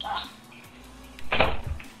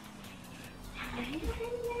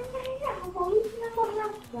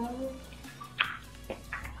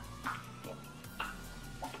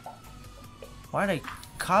 Why are they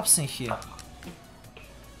cops in here?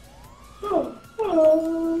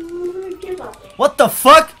 What the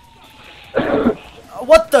fuck?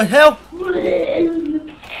 What the hell?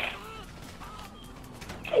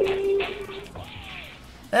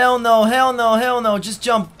 Hell no, hell no, hell no. Just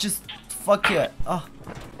jump. Just fuck it. Oh.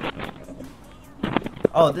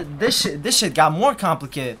 Oh, this shit got more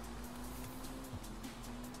complicated.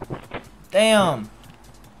 Damn.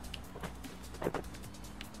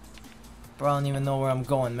 Bro, I don't even know where I'm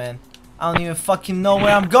going, man. I don't even fucking know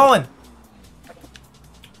where I'm going.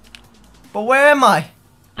 But where am I?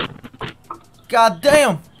 God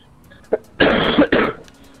damn.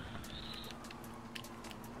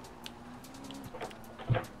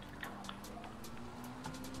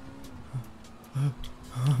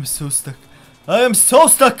 I'm so stuck. I am so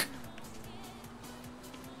stuck.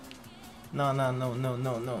 No, no, no, no,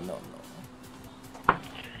 no, no, no, no.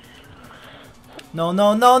 No,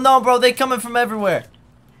 no, no, no, bro. They coming from everywhere.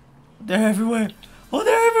 They're everywhere. Oh,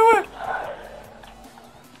 they're everywhere.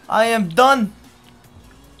 I am done.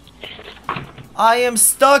 I am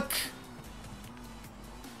stuck.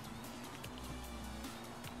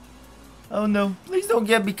 Oh no, please don't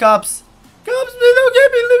get me, cops. Cops, please don't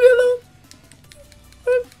get me, leave me alone.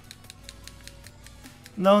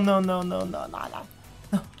 No, no, no, no, no, no, no.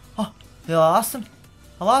 No. Oh, I lost him.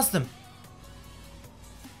 I lost him.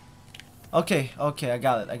 Okay, okay, I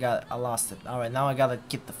got it, I lost it. Alright, now I gotta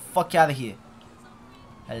get the fuck out of here.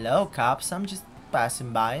 Hello, cops, I'm just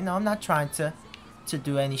passing by. No, I'm not trying to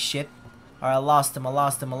do any shit. Alright, I lost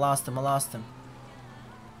him.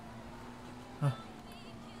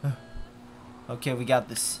 Okay, we got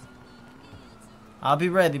this. I'll be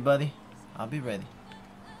ready, buddy. I'll be ready.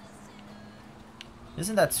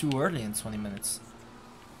 Isn't that too early in 20 minutes?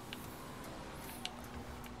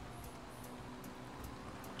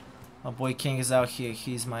 My boy King is out here.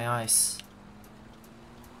 He's my ice.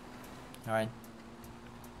 Alright.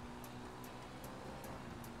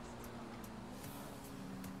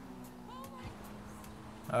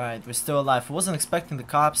 Alright, we're still alive. I wasn't expecting the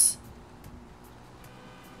cops.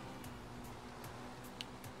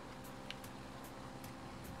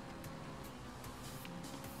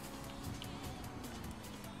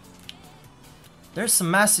 There's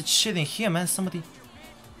some massive shit in here, man. Somebody...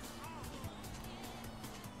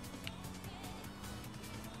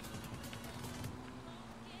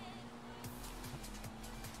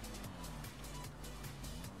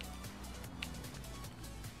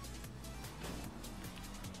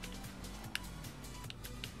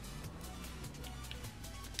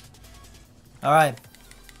 Alright.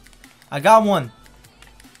 I got one.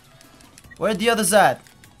 Where are the others at?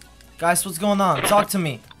 Guys, what's going on? Talk to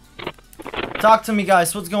me. Talk to me,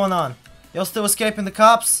 guys. What's going on? Y'all still escaping the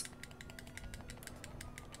cops?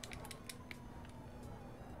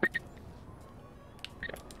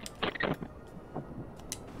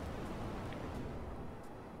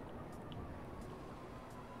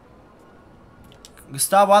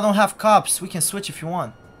 Gustavo, I don't have cops. We can switch if you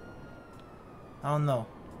want. I don't know.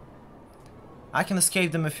 I can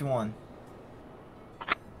escape them if you want.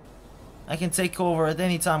 I can take over at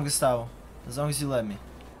any time, Gustavo. As long as you let me.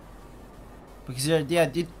 Because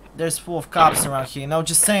there's full of cops around here. No,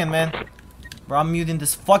 just saying, man. Bro, I'm muting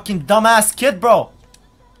this fucking dumbass kid, bro.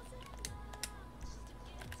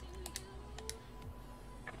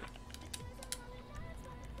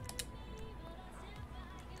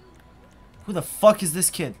 Who the fuck is this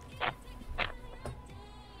kid?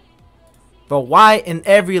 Bro, why in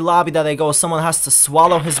every lobby that I go, someone has to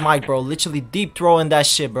swallow his mic, bro? Literally deep throwing that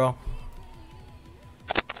shit, bro.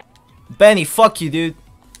 Benny, fuck you, dude.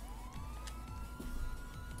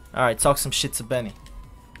 Alright, talk some shit to Benny.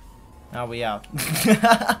 Now we out.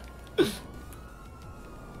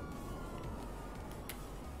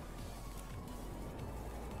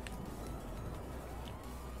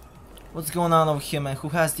 What's going on over here, man? Who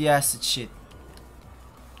has the acid shit?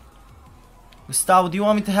 Gustavo, do you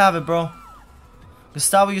want me to have it, bro?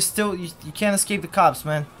 Gustavo, you can't escape the cops,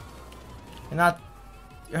 man.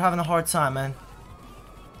 You're having a hard time, man.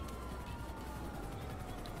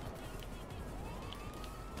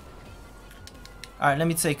 Alright, let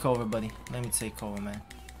me take over, buddy. Let me take over, man.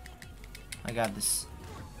 I got this.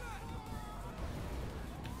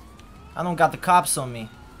 I don't got the cops on me.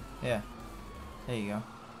 Yeah. There you go.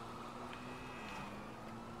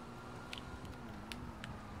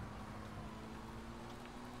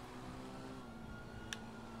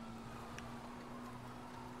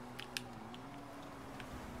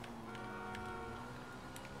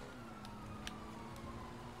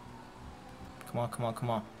 Come on, come on, come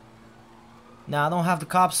on. Now, I don't have the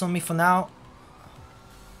cops on me for now.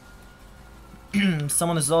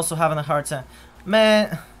 Someone is also having a hard time.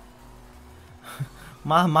 Man,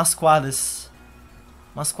 my squad is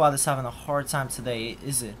having a hard time today,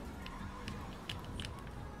 is it?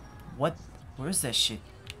 What? Where is that shit?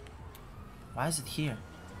 Why is it here?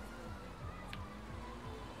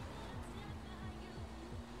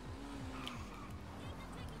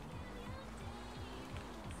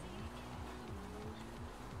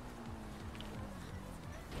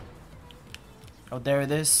 Oh, there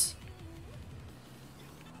it is.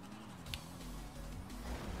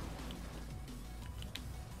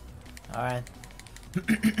 Alright.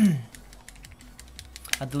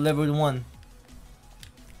 I delivered one.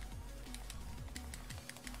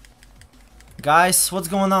 Guys, what's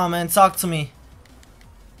going on, man? Talk to me.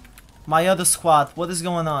 My other squad, what is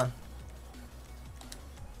going on?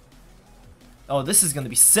 Oh, this is gonna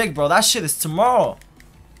be sick, bro. That shit is tomorrow.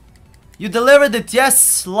 You delivered it,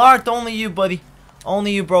 yes. Lart, only you, buddy.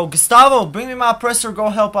 Only you, bro. Gustavo, bring me my oppressor. Go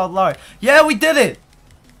help out Lart. Yeah, we did it.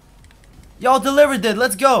 Y'all delivered it.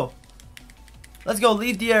 Let's go. Let's go.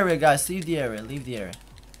 Leave the area, guys. Leave the area. Leave the area.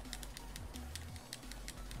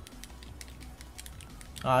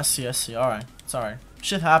 Oh, I see, I see. Alright, it's alright.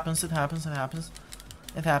 Shit happens, it happens, it happens.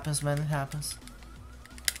 It happens, man, it happens.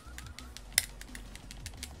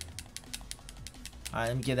 Alright,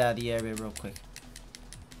 let me get out of the area real quick.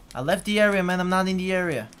 I left the area, man, I'm not in the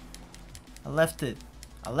area. I left it.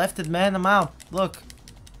 I left it, man, I'm out. Look.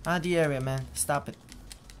 Out of the area, man. Stop it.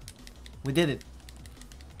 We did it.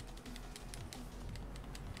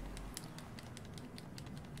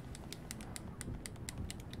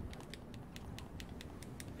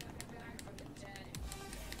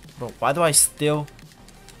 Bro, why do I still...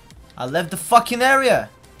 I left the fucking area!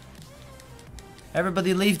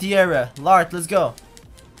 Everybody leave the area. Lart, let's go.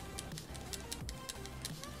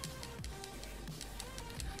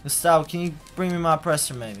 Gustavo, can you bring me my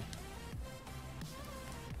presser maybe?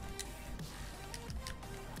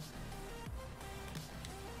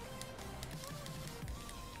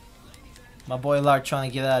 My boy Lart trying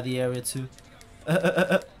to get out of the area too.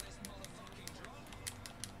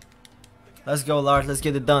 Let's go, Lart. Let's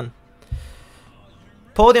get it done.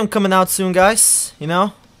 Podium coming out soon, guys. You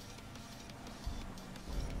know.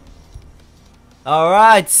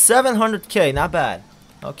 Alright, 700k. Not bad.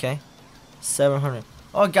 Okay. 700.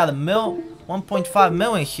 Oh, I got a mil. 1.5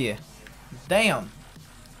 million here. Damn.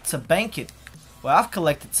 To bank it. Well, I've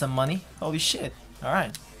collected some money. Holy shit.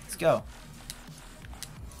 Alright. Let's go.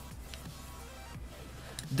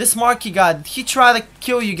 This Marky guy, did he try to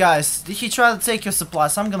kill you guys? Did he try to take your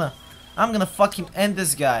supplies? I'm gonna fucking end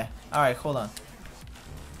this guy. Alright, hold on.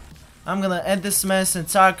 I'm gonna end this man's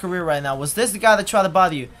entire career right now. Was this the guy that tried to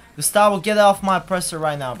bother you? Gustavo, get off my presser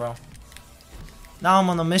right now, bro. Now I'm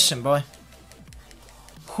on a mission, boy.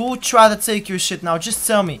 Who tried to take your shit now? Just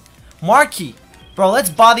tell me. Marky! Bro, let's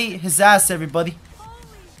body his ass, everybody.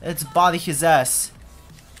 Let's body his ass.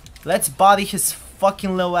 Let's body his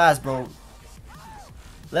fucking little ass, bro.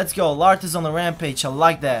 Let's go. Lart is on the rampage. I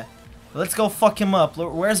like that. Let's go fuck him up.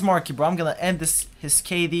 Where's Marky, bro? I'm gonna end his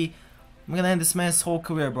KD. I'm gonna end this man's whole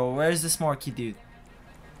career, bro. Where's this Marky dude?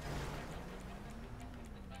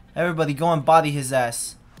 Everybody go and body his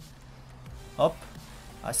ass. Up.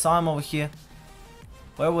 I saw him over here.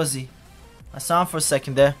 Where was he? I saw him for a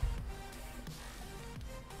second there.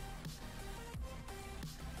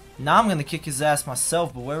 Now I'm gonna kick his ass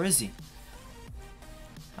myself, but where is he?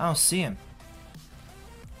 I don't see him.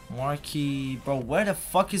 Marky, bro, where the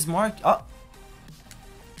fuck is Mark? Oh,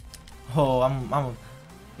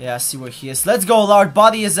 yeah, I see where he is. Let's go, Lard,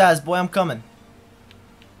 body his ass, boy, I'm coming.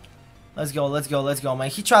 Let's go, let's go, let's go, man.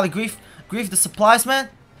 He tried to grief the supplies, man.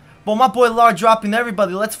 But my boy Lard dropping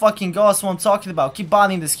everybody. Let's fucking go. That's what I'm talking about. Keep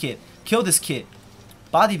bodying this kid. Kill this kid.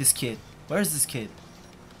 Body this kid. Where's this kid?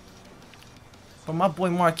 But my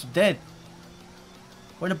boy Marky dead.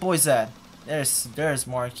 Where the boys at? There's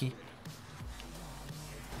Marky.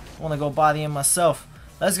 I wanna go body him myself.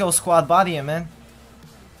 Let's go squad body him, man.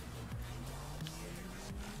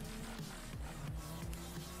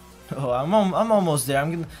 Oh, I'm almost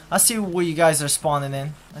there. I see where you guys are spawning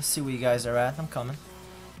in. I see where you guys are at. I'm coming.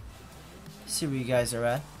 See where you guys are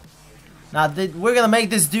at. Now we're gonna make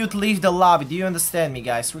this dude leave the lobby. Do you understand me,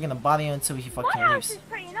 guys? We're gonna body him until he fucking leaves.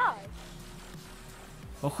 Pretty nice.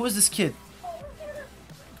 Well, who is this kid?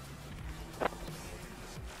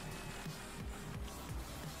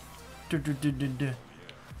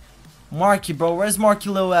 Marky, bro. Where's Marky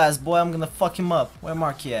little ass? Boy, I'm gonna fuck him up. Where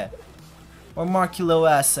Marky at? Where Marky little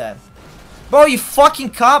ass at? Bro, you fucking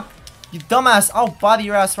cop! You dumbass. I'll body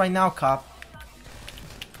your ass right now, cop.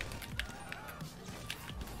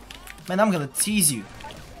 Man, I'm gonna tease you.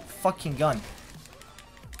 Fucking gun.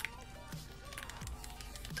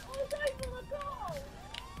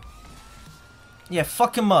 Yeah,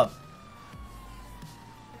 fuck him up.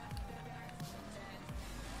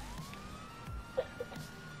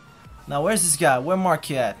 Now, where's this guy? Where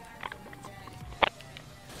Marky at?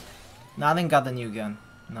 Nah, I didn't got the new gun.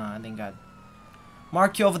 Nah, I didn't got it.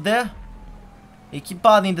 Marky over there? Hey, keep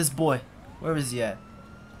bodying this boy. Where is he at?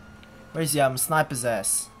 Where is he at? I'm gonna snipe his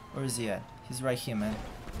ass. Where is he at? He's right here, man.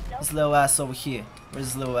 His little ass over here. Where's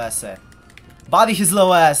his little ass at? Body his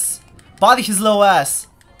little ass. Body his little ass.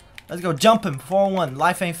 Let's go. Jump him. 4-1.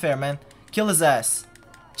 Life ain't fair, man. Kill his ass.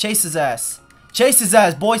 Chase his ass. Chase his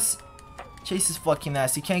ass, boys. Chase his fucking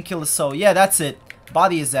ass. He can't kill his soul. Yeah, that's it.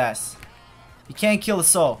 Body his ass. He can't kill his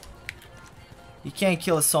soul. He can't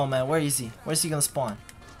kill his soul, man. Where is he? Where's he gonna spawn?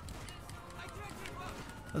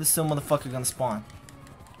 Where's this little motherfucker gonna spawn?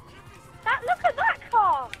 Look at that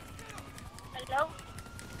car. Hello?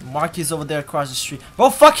 Marky's over there across the street. Bro,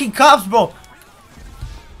 fucking cops, bro!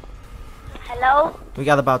 Hello? We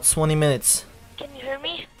got about 20 minutes. Can you hear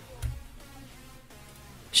me?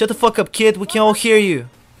 Shut the fuck up, kid. We can all hear you.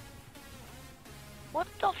 What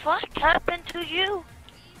the fuck happened to you?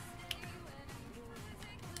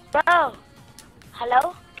 Bro.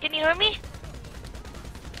 Hello? Can you hear me?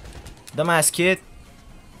 Dumbass kid.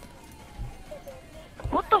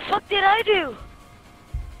 What the fuck did I do?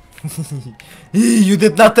 You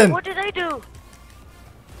did nothing. What did I do?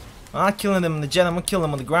 I'm not killing him in the jet. I'm gonna kill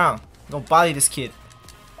him on the ground. Go body this kid.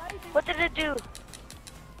 What did I do?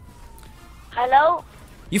 Hello?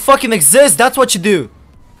 You fucking exist. That's what you do.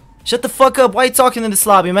 Shut the fuck up. Why are you talking in this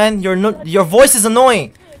lobby, man? Your voice is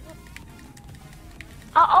annoying.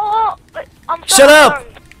 Wait, I'm sorry. Shut up. Sorry.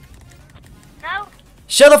 No?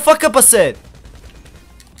 Shut the fuck up, I said.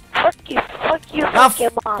 Fuck you, Ah, fuck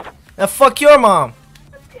your mom. Now fuck your mom.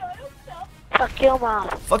 Fuck your mom.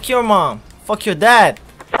 Fuck your mom. Fuck your dad.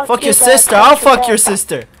 Fuck your dad, sister. I'll fuck your fuck your dad.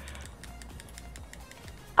 sister.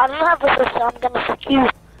 I don't have a sister, I'm gonna fuck you.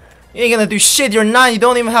 You ain't gonna do shit. You're 9. You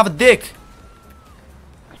don't even have a dick.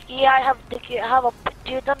 Yeah, I have a dick, you have a...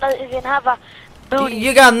 You don't even have a booty.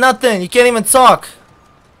 You got nothing. You can't even talk.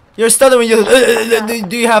 You're stuttering. You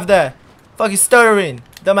do you have that? Fucking stuttering,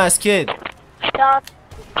 dumbass kid. Shut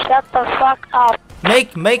the fuck up.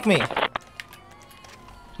 Make me.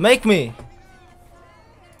 Make me.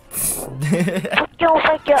 Fuck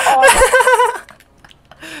your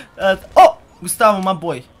ass. Oh, Gustavo, my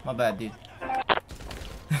boy. My bad, dude.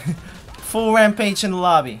 Full rampage in the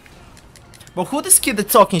lobby. Bro, who this kid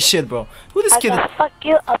that's talking shit, bro? Who this I kid? can fuck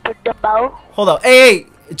you up in the bow. Hold up. Hey,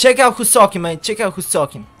 check out who's talking, man. Check out who's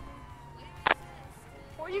talking.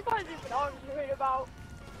 What are you guys even arguing about?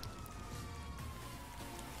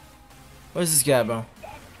 Where's this guy, bro?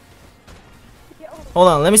 Hold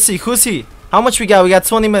on, let me see. Who's he? How much we got? We got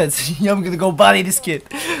 20 minutes. I'm gonna go body this kid.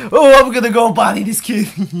 Oh, I'm gonna go body this kid.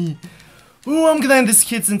 Oh, I'm gonna end this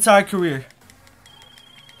kid's entire career.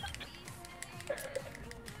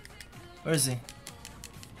 Where is he?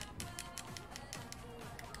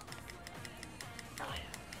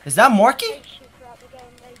 Is that Marky? Chase you throughout the game.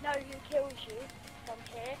 They know who kills you from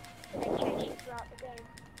here. They chase you throughout the game.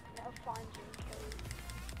 They'll find you and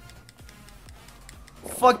kill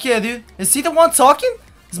you. Fuck yeah, dude. Is he the one talking?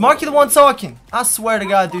 Is Marky the one talking? I swear to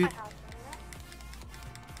God, dude.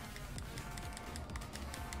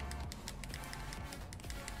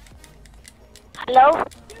 Hello?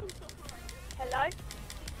 Hello?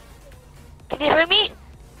 Can you hear me?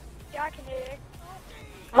 Yeah, I can hear you.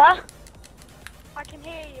 What? I can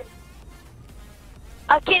hear you.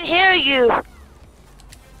 I can hear you.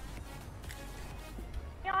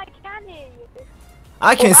 Yeah, I can hear you.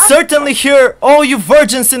 I can certainly hear all you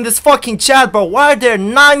virgins in this fucking chat, bro. Why are there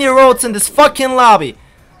 9-year-olds in this fucking lobby?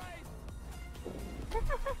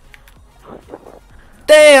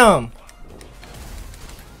 Damn!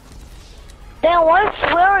 Then what's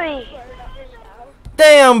swearing?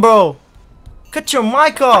 Damn, bro! Cut your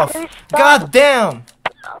mic off! God damn!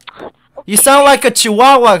 You sound like a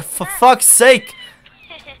chihuahua, for fuck's sake!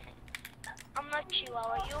 I'm not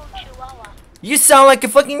Chihuahua, you're Chihuahua. You sound like a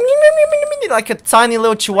fucking like a tiny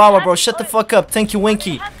little chihuahua, bro. Shut the fuck up. Thank you,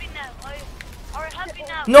 Winky. Happy now. Are you happy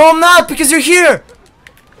now? No, I'm not, because you're here!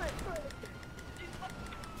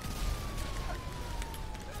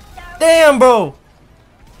 Damn, bro!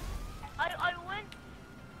 I went.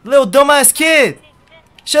 Little dumbass kid!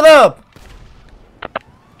 Shut up!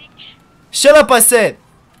 Bitch. Shut up, I said!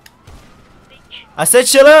 Bitch. I said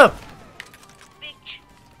shut up! Bitch.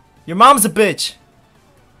 Your mom's a bitch!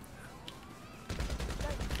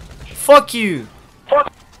 Fuck you!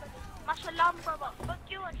 Masalam, brother. Fuck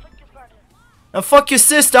you and fuck your brother. And fuck your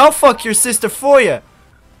sister, I'll fuck your sister for you! I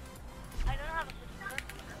don't have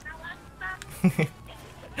a sister.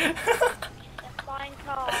 Flying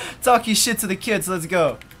car. Talking shit to the kids, let's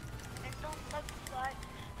go. And don't fuck this guy.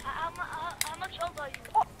 How much old are you?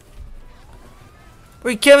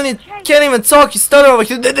 We can't even talk, you stutter over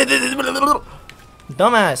here.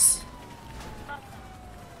 Dumbass.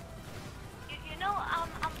 You know, I'm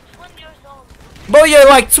 20 years old. Bro, you're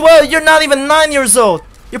like 12, you're not even 9 years old.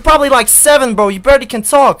 You're probably like 7, bro, you barely can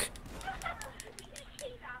talk. So,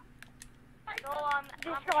 This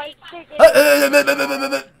I'm guy's 8. chicken.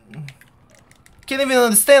 Can't even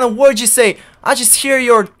understand a word you say. I just hear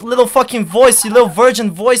your little fucking voice, your little virgin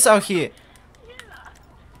voice out here.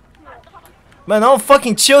 Man, all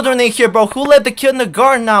fucking children in here, bro. Who let the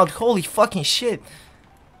kindergarten out? Holy fucking shit.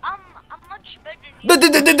 I'm much better than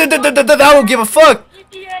you. I don't give a fuck.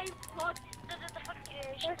 GTA plus.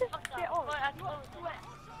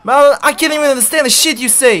 Man, I can't even understand the shit you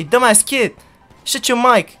say, dumbass kid. Shut your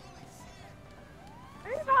mic.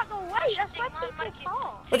 Who's out the way? That's my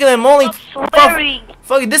car. Look at them only. Swearing.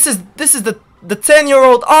 Fuck, this is the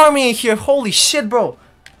 10-year-old army in here. Holy shit, bro.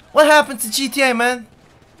 What happened to GTA, man?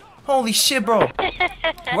 Holy shit, bro.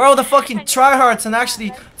 Where are all the fucking tryhards and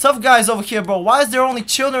actually tough guys over here, bro? Why is there only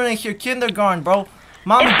children in here? Kindergarten, bro.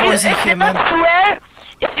 Mommy boys in here, man.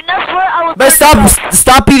 If you not swear, I will. Man,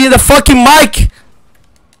 stop eating the fucking mic.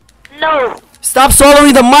 No. Stop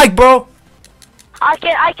swallowing the mic, bro.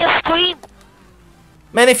 I can scream.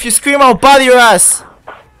 Man, if you scream, I'll body your ass.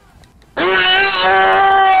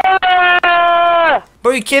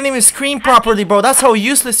 Bro, you can't even scream properly, bro. That's how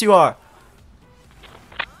useless you are.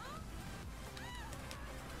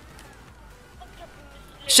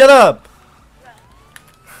 Shut up.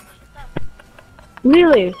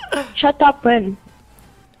 Really? Shut up, Ben.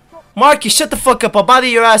 Marky, shut the fuck up. I'll body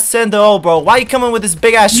your ass 10-0, bro. Why you coming with this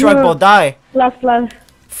big ass truck, bro? Die. Last.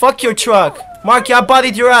 Fuck your truck. Marky, I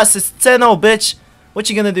bodied your ass. It's 10-0, bitch. What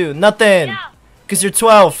you gonna do? Nothing. Cause you're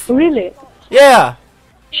 12. Really? Yeah.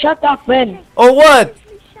 Shut up, Ben. Or what?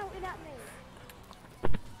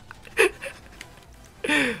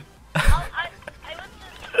 I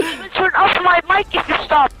will turn off my mic if you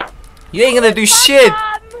stop. You ain't gonna do shit.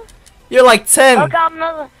 You're like 10. Okay, I'm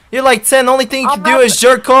not. You're like 10. Only thing you can I'm do not- is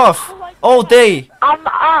jerk off all day. I'm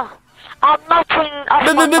not turning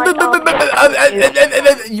off my mic.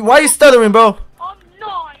 Why are you stuttering, bro? I'm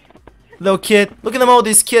 9. Little kid. Look at them, all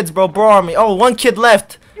these kids, bro. Bro army. Oh, one kid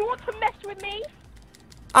left. You want to mess with me?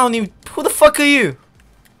 I don't even. Who the fuck are you?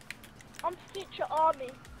 I'm Stitcher Army.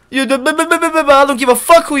 You. I don't give a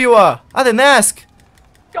fuck who you are. I didn't ask.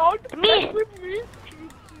 Don't Me. mess with me.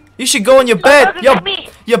 You should go in your bed. Look Yo, at me.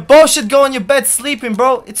 you both should go in your bed sleeping,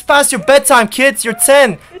 bro. It's past your bedtime, kids. You're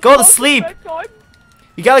 10. Go to It's sleep. bedtime.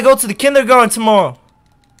 You gotta go to the kindergarten tomorrow.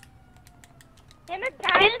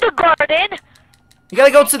 Kindergarten. You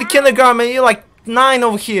gotta go to the kindergarten, man. You're like 9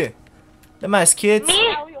 over here. Them ass kids. Me.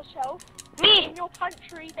 Tell yourself. Me. In your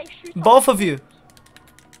country, they shoot Both of you.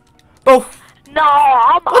 Bro, No,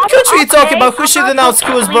 I'm. what country you talking about? Who's shooting out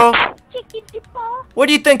schools, bro? chicken dipper. Where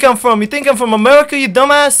do you think I'm from? You think I'm from America, you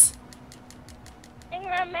dumbass?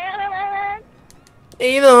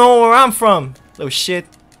 Hey, you don't know where I'm from. Little shit.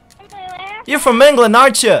 You're from England,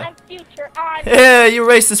 aren't you? I'm Future Army. Yeah, you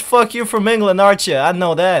racist fuck. You're from England, aren't you? I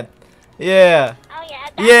know that. Yeah.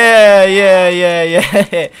 Oh yeah. Yeah.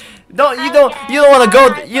 You don't want to go.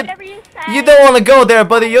 You don't want to go there,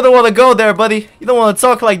 buddy. You don't want to go there, buddy. You don't want to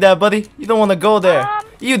talk like that, buddy. You don't want to go there.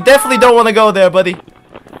 You definitely don't want to go there, buddy.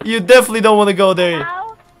 You definitely don't want to go there,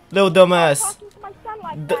 little dumbass.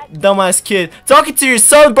 Dumbass kid. Talking to your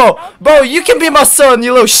son, bro. Bro, you can be my son,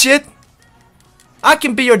 you little shit. I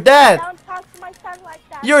can be your dad. Don't talk to my son like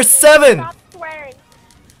that. You're 7. Stop swearing.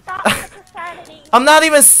 Stop the profanity. I'm not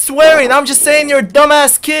even swearing. I'm just saying you're a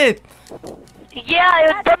dumbass kid. Yeah,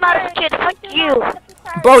 you're dumbass kid. Fuck you.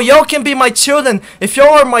 Bro, y'all can be my children. If y'all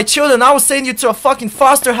are my children, I will send you to a fucking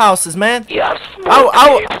foster houses, man. Yes.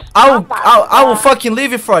 I will fucking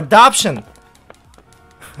leave you for adoption.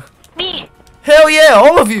 Me. Hell yeah,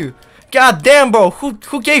 all of you. God damn, bro. Who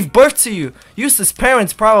gave birth to you? Useless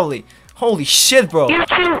parents, probably. Holy shit, bro. You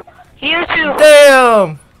too. You too.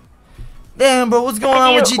 Damn, bro. What's going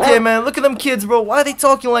on with GTA, man? Look at them kids, bro. Why are they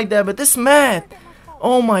talking like that? But this mad.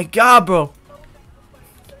 Oh my god, bro.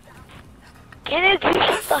 Can you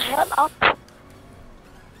shut the hell up?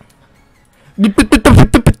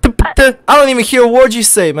 I don't even hear a word you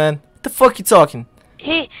say, man. What the fuck you talking?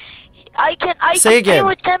 I can Say again. play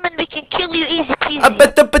with them and we can kill you easy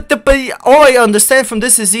peasy. But all I understand from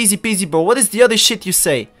this is easy peasy, bro. What is the other shit you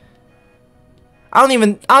say? I don't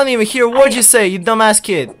even hear a word you say, you dumbass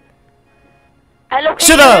kid. Hello, can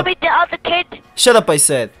Shut you up. hear me, the other kid? Shut up, I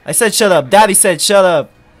said. I said shut up. Daddy said shut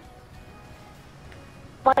up.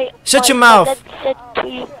 Shut your mouth. Dad said to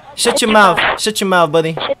you, Shut your mouth. Shut your mouth,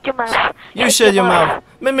 buddy. Shut your mouth. You shut your mouth.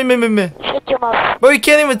 Me. Shut your mouth. Bro, you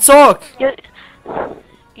can't even talk.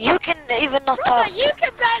 You can even not Brother, talk. you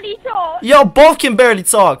can barely talk. Y'all both can barely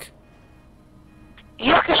talk.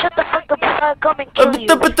 You can shut the fuck up before I come and kill you.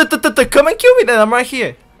 Come and kill me then. I'm right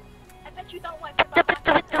here. I bet you don't like that.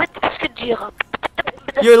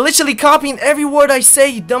 You're literally copying every word I say,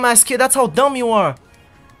 you dumbass kid. That's how dumb you are.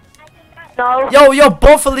 No. Yo,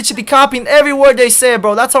 both are literally copying every word they say,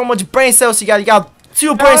 bro. That's how much brain cells you got. You got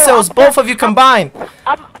 2 brain cells, both of you combined.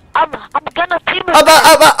 I'm gonna team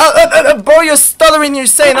with Bro, you're stuttering. You're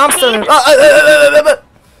saying I'm stuttering.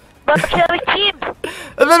 but shall we team?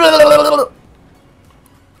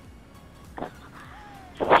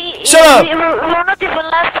 See, Shut up. We're not even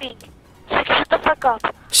laughing. So shut the fuck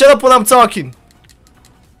up. Shut up when I'm talking.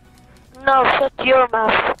 No, shut your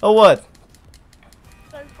mouth. Or what?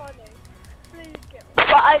 So funny. Please get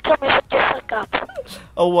Before I come and shut the fuck up.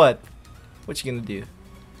 Or what? What you gonna do?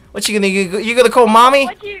 What you gonna call mommy?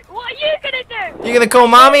 What are you gonna do? You gonna call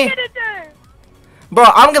mommy? What are you gonna do? Bro,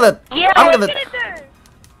 I'm gonna Yeah. I'm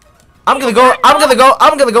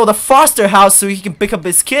gonna go to foster house so he can pick up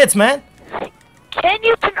his kids, man. Can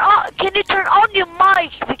you turn on your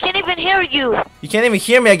mic? We can't even hear you. You can't even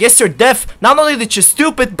hear me. I guess you're deaf. Not only that you're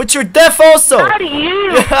stupid, but you're deaf also. Not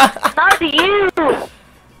you. Not you.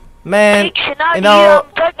 Man, Not you know,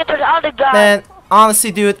 I'm talking to the other guy. man,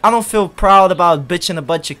 honestly, dude, I don't feel proud about bitching a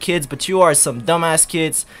bunch of kids, but you are some dumbass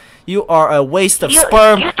kids. You are a waste of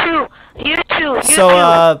sperm. You too. You too. You So,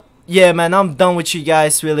 too. yeah, man, I'm done with you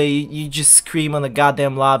guys, really. You just scream on the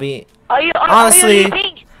goddamn lobby. Are you Honestly,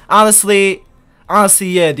 leaving? honestly,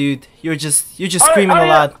 yeah, dude. You're just screaming a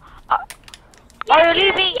lot. Are you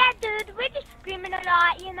leaving? Yeah, dude, we're just screaming a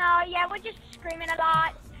lot, you know. Yeah, we're just screaming a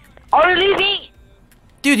lot. Are you leaving?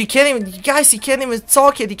 Dude, you can't even, guys, you can't even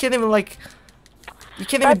talk it. You can't even, like, you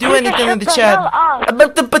can't even But do you can anything in the shut the chat. hell up. Hey, We're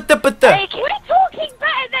talking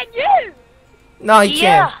better than you. no, you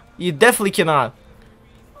Yeah. can't. You definitely cannot.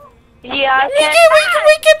 Yeah, I can.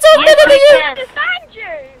 We can talk Yes, better than we you. can. Understand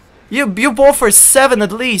you. You both are 7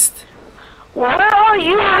 at least. Where are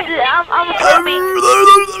you? I'm coming.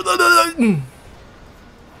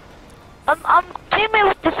 I'm teaming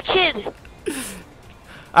with this kid.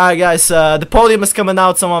 Alright, guys, the podium is coming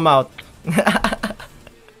out, so I'm out.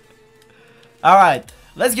 Alright,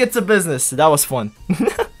 let's get to business. That was fun.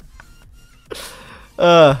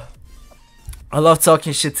 I love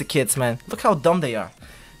talking shit to kids, man. Look how dumb they are.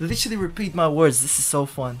 They literally repeat my words. This is so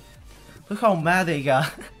fun. Look how mad they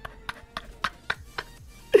got.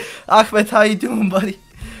 Ahmed, how you doing, buddy?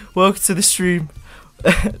 Welcome to the stream.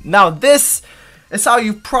 Now this is how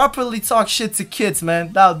you properly talk shit to kids,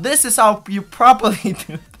 man. Now this is how you properly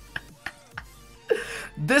do it.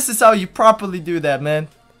 This is how you properly do that, man.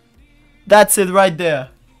 That's it right there.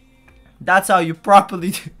 That's how you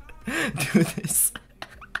properly do this.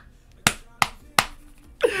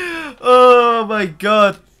 Oh my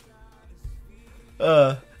god.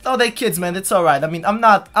 No, they kids, man. It's alright. I mean,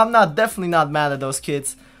 I'm definitely not mad at those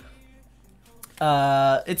kids.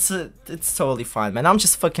 It's totally fine, man. I'm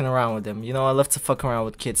just fucking around with them. You know, I love to fuck around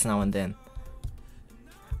with kids now and then.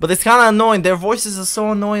 But it's kind of annoying. Their voices are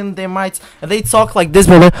so annoying. They might, and they talk like this,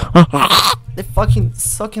 but they fucking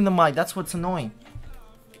suck in the mic. That's what's annoying.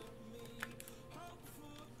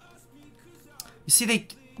 You see,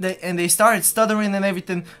 they started stuttering and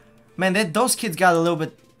everything. Man, those kids got a little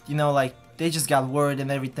bit, you know, like they just got worried and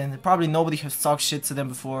everything. Probably nobody has talked shit to them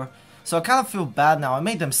before, so I kind of feel bad now. I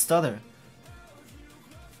made them stutter.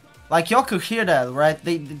 Like y'all could hear that, right?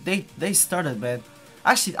 They stuttered, man.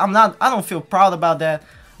 Actually, I don't feel proud about that.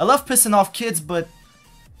 I love pissing off kids, but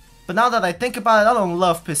now that I think about it, I don't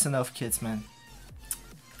love pissing off kids, man.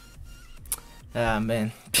 Ah,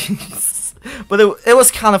 man. But it was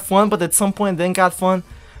kind of fun, but at some point it didn't got fun.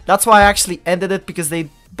 That's why I actually ended it, because they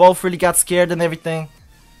both really got scared and everything.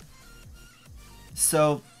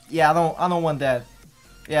 So yeah, I don't want that.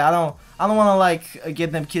 Yeah, I don't want to like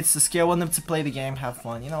get them kids to scare. I want them to play the game, have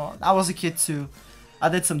fun. You know, I was a kid too. I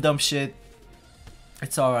did some dumb shit.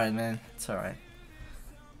 It's alright, man. It's alright.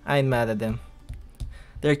 I ain't mad at them.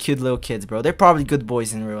 They're cute little kids, bro. They're probably good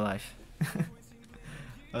boys in real life.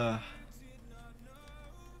 But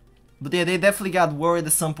yeah, they definitely got worried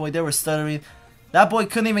at some point. They were stuttering. That boy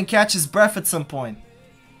couldn't even catch his breath at some point.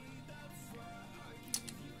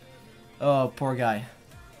 Oh, poor guy.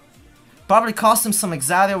 Probably cost him some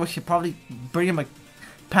anxiety over here. Probably bring him a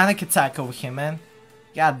panic attack over here, man.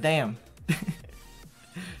 God damn.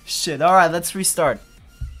 Shit. Alright, let's restart.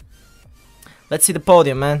 Let's see the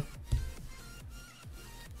podium, man.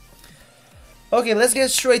 Okay, let's get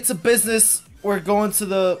straight to business. We're going to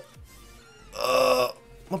the...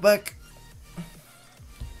 my back.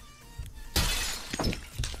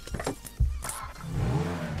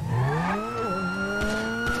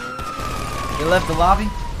 They left the lobby.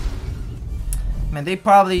 Man, they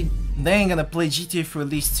ain't gonna play GTA for at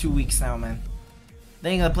least 2 weeks now, man.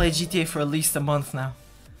 They ain't gonna play GTA for at least a month now,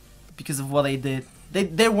 because of what they did.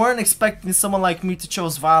 They weren't expecting someone like me to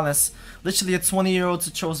choose violence. Literally a 20-year-old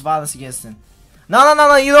to choose violence against him.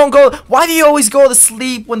 No, you don't go. Why do you always go to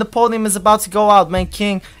sleep when the podium is about to go out, man,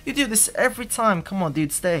 King? You do this every time. Come on,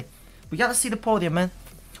 dude, stay. We gotta see the podium, man.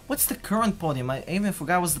 What's the current podium? I even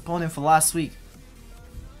forgot what's the podium for last week.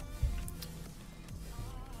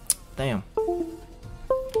 Damn.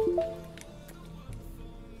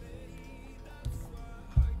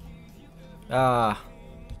 Alright,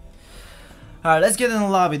 let's get in the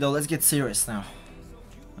lobby though. Let's get serious now.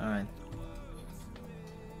 Alright.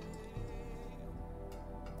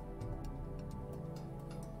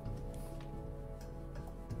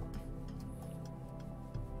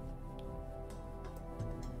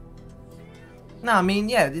 No, I mean,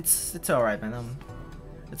 yeah, it's alright, man.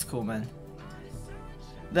 It's cool, man.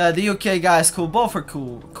 The UK guys cool. Both are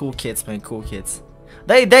cool kids, man. Cool kids.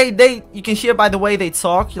 They you can hear by the way they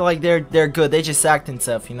talk, like they're good. They just acting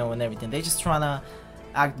tough, you know, and everything. They just trying to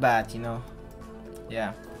act bad, you know.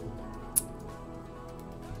 Yeah.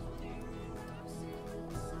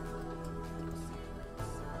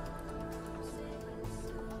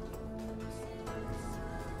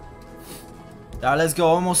 Alright, let's go.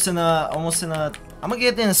 Almost in a I'm gonna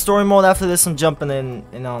get in story mode after this. I'm jumping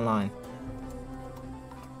in online.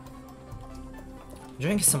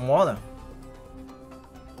 Drinking some water.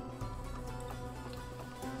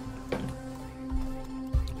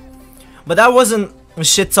 But that wasn't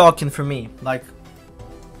shit talking for me. Like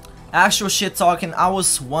actual shit talking, that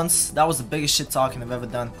was the biggest shit talking I've ever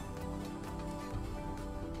done.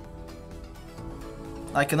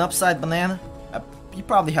 Like an upside banana. You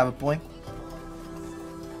probably have a point.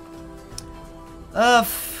 I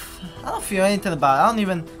don't feel anything about it.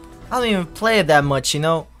 I don't even play it that much, you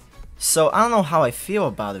know. So I don't know how I feel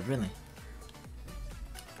about it really.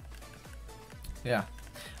 Yeah.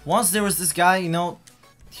 Once there was this guy, you know,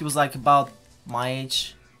 he was like about my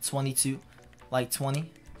age, 22, like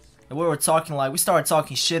 20. And we were talking, like, we started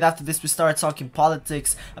talking shit. After this, we started talking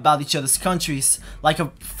politics about each other's countries. Like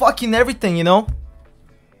a fucking everything, you know.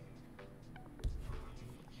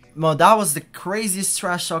 Well, that was the craziest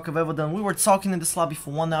trash talk I've ever done. We were talking in this lobby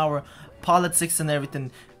for 1 hour, politics and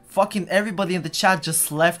everything. Fucking everybody in the chat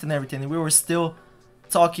just left and everything, and we were still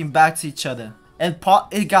talking back to each other. And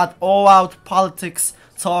it got all out politics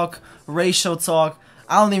talk, racial talk.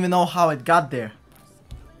 I don't even know how it got there.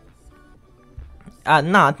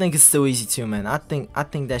 Nah, I think it's still easy too, man. I think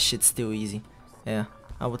that shit's still easy. Yeah,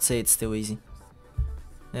 I would say it's still easy.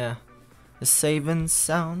 Yeah, the saving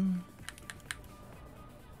sound.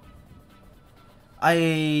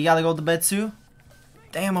 I gotta go to bed too.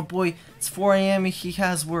 Damn, my boy, it's 4 AM and he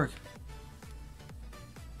has work.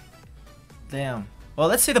 Damn. Well,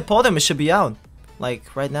 let's say the Podium, it should be out.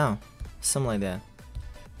 Like, right now. Something like that.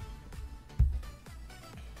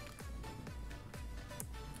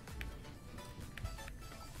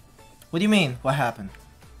 What do you mean? What happened?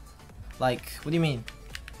 Like, what do you mean?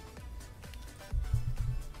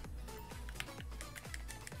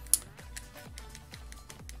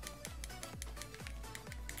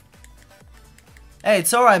 Hey,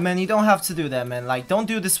 it's alright, man. You don't have to do that, man. Like, don't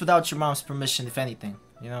do this without your mom's permission, if anything.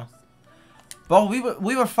 You know? But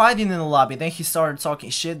we were fighting in the lobby. Then he started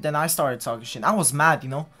talking shit. Then I started talking shit. I was mad, you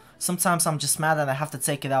know? Sometimes I'm just mad and I have to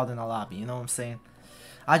take it out in the lobby. You know what I'm saying?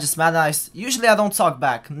 I just mad that usually I don't talk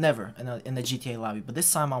back. Never in the GTA lobby. But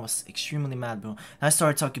this time I was extremely mad, bro. And I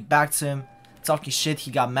started talking back to him. Talking shit.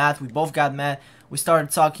 He got mad. We both got mad. We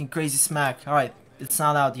started talking crazy smack. Alright. It's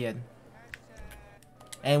not out yet.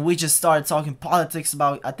 And we just started talking politics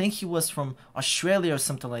about, I think he was from Australia or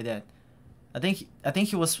something like that. I think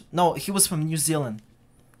he was, no, he was from New Zealand.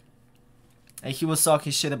 And he was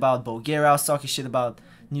talking shit about Bulgaria. I was talking shit about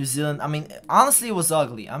New Zealand. I mean, honestly, it was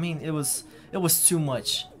ugly. I mean, it was too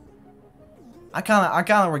much. I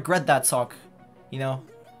kind of regret that talk, you know.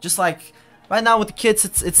 Just like right now with the kids,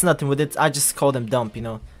 it's nothing with it. I just call them dumb, you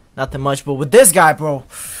know, nothing much. But with this guy, bro,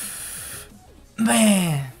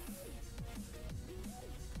 man.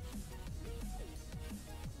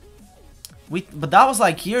 But that was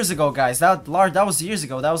like years ago, guys. That was years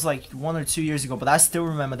ago. That was like 1 or 2 years ago. But I still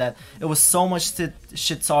remember that. It was so much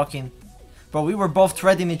shit talking. Bro, we were both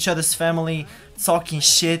threatening each other's family, talking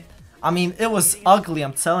shit. I mean, it was ugly,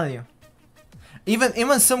 I'm telling you.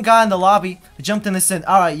 Even some guy in the lobby jumped in and said,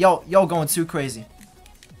 alright, yo going too crazy.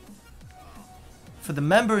 For the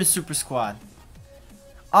member in Super Squad.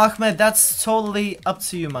 Ahmed, that's totally up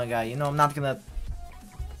to you, my guy. You know, I'm not gonna...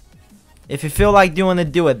 If you feel like doing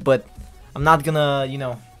it, do it. But I'm not gonna, you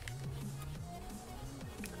know...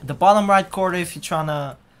 The bottom right corner if you're trying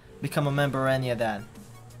to become a member or any of that.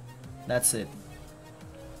 That's it.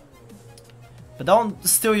 But don't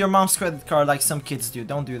steal your mom's credit card like some kids do.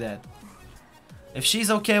 Don't do that. If she's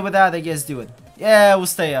okay with that, I guess do it. Yeah, we'll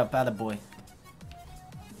stay up, attaboy.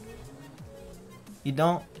 You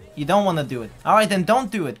don't want to do it. Alright, then don't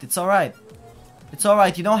do it. It's alright. It's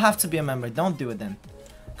alright. You don't have to be a member. Don't do it then.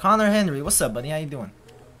 Connor Henry, what's up, buddy? How you doing?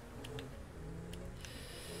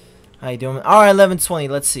 How you doing? Alright, 11:20.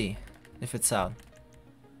 Let's see if it's out.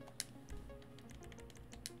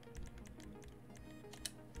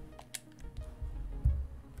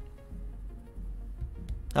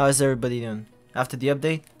 How is everybody doing? After the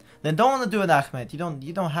update? Then don't want to do it, Ahmed.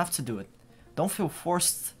 You don't have to do it. Don't feel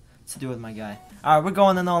forced to do it, my guy. Alright, we're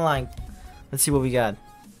going in online. Let's see what we got.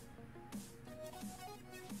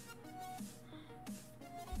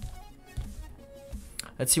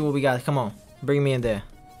 Let's see what we got. Come on. Bring me in there.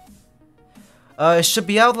 It should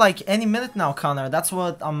be out like any minute now, Connor. That's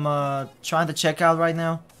what I'm trying to check out right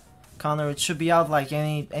now. Connor, it should be out like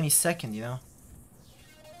any second, you know?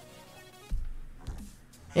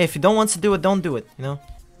 Hey, if you don't want to do it, don't do it, you know?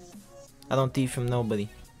 I don't thief from nobody.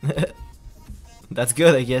 That's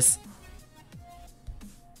good, I guess.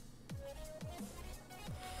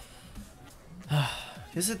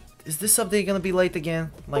 Is this update gonna be late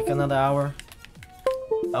again? Like another hour?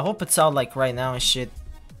 I hope it's out like right now and shit.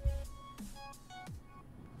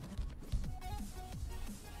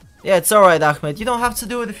 Yeah, it's alright, Ahmed. You don't have to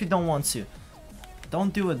do it if you don't want to.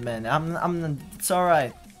 Don't do it, man. It's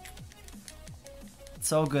alright.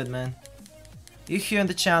 It's all good, man. You're here on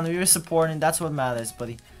the channel, you're supporting, that's what matters,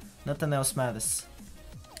 buddy. Nothing else matters.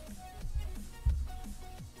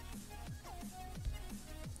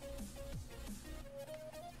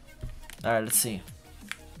 Alright, let's see.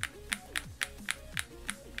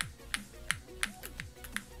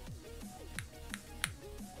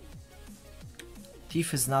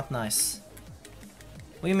 Thief is not nice.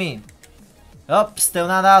 What do you mean? Oh, still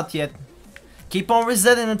not out yet. Keep on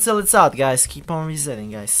resetting until it's out, guys. Keep on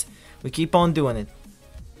resetting, guys. We keep on doing it.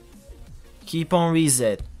 Keep on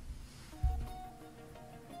reset.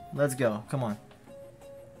 Let's go. Come on.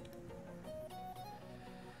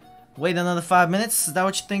 Wait another 5 minutes? Is that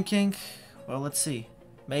what you're thinking? Well, let's see.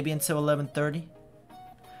 Maybe until 11:30.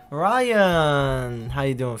 Ryan! How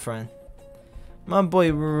you doing, friend? My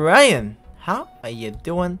boy Ryan! How are you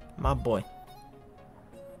doing, my boy?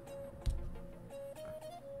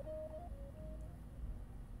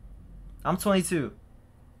 I'm 22.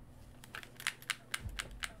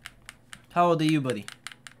 How old are you, buddy?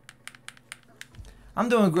 I'm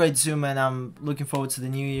doing great too, man. I'm looking forward to the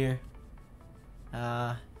new year.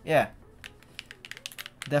 Yeah.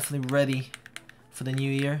 Definitely ready for the new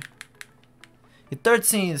year. You're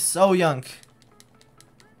 13, so young.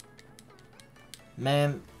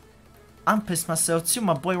 Man, I'm pissed myself too.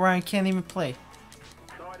 My boy Ryan can't even play.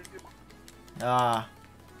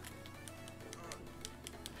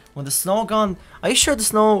 When the snow gone... Are you sure the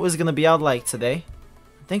snow is gonna be out like today?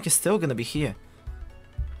 I think it's still gonna be here.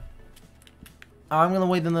 I'm gonna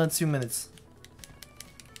wait another 2 minutes.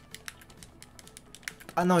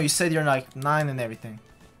 I know you said you're like 9 and everything.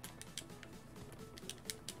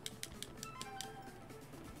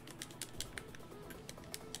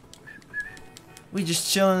 We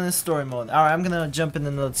just chilling in story mode. Alright, I'm gonna jump in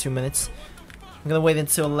another 2 minutes. I'm gonna wait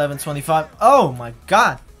until 11:25. Oh my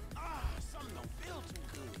god!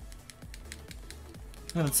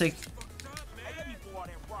 I'm gonna take...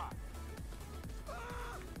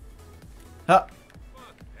 Huh.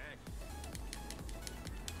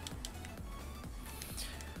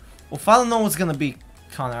 Well, if I don't know what's gonna be,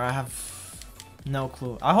 Connor, I have no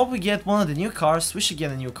clue. I hope we get one of the new cars. We should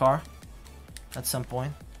get a new car at some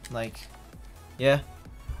point. Like, yeah.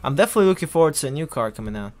 I'm definitely looking forward to a new car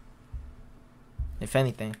coming out. If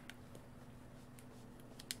anything.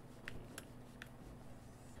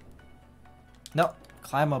 No,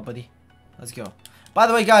 climb up, buddy. Let's go. By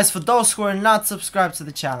the way, guys, for those who are not subscribed to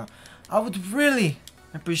the channel, I would really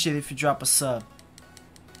appreciate it if you drop a sub.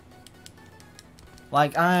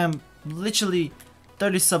 Like, I am literally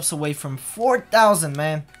 30 subs away from 4,000,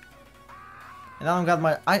 man. And I don't got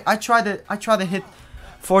my... I try to hit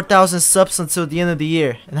 4,000 subs until the end of the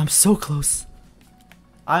year, and I'm so close.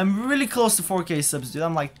 I'm really close to 4K subs, dude.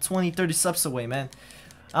 I'm like 20, 30 subs away, man.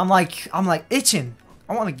 I'm like itching.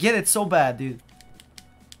 I want to get it so bad, dude.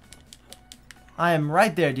 I am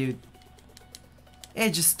right there, dude. Yeah,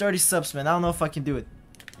 just 30 subs, man. I don't know if I can do it.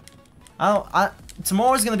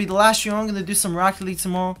 Tomorrow's gonna be the last stream. I'm gonna do some Rocket League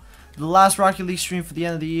tomorrow. The last Rocket League stream for the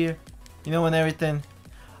end of the year. You know, and everything.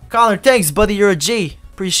 Connor, thanks, buddy. You're a G.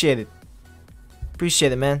 Appreciate it.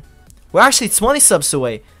 Appreciate it, man. We're actually 20 subs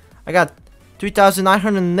away. I got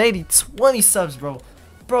 3,980. 20 subs, bro.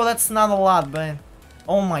 Bro, that's not a lot, man.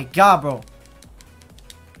 Oh my god, bro.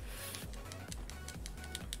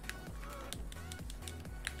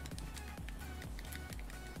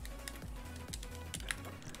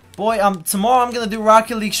 Boy, tomorrow I'm gonna do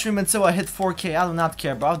Rocket League stream until I hit 4K. I do not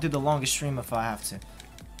care, bro. I'll do the longest stream if I have to.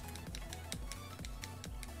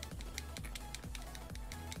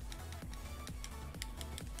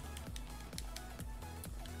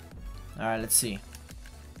 Alright, let's see.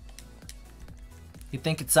 You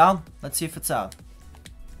think it's out? Let's see if it's out.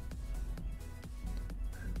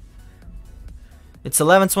 It's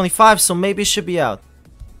 11:25, so maybe it should be out.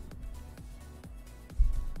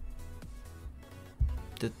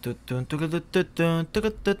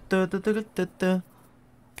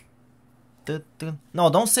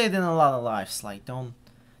 No, don't say it in a lot of lives. Like, don't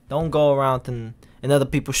Don't go around in other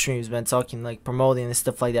people's streams, man, talking like promoting and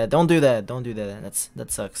stuff like that. Don't do that. Don't do that.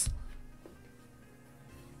 That sucks.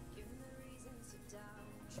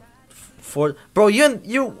 Bro,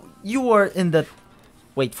 you were in the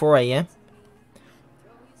 4 a.m.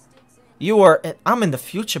 I'm in the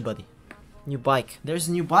future, buddy. New bike. There's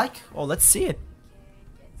a new bike. Oh, let's see it.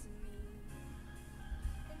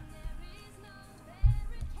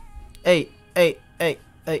 Hey.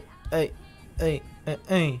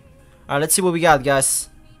 Alright, let's see what we got, guys.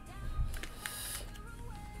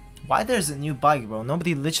 Why there's a new bike, bro?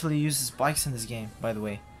 Nobody literally uses bikes in this game, by the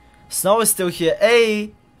way. Snow is still here.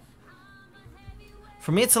 Hey!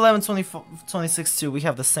 For me, it's 11:26 too. We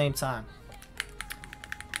have the same time.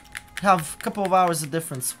 Have a couple of hours of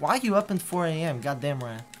difference. Why are you up in 4 a.m.? Goddamn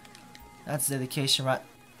right. That's dedication, right?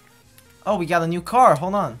 Oh, we got a new car.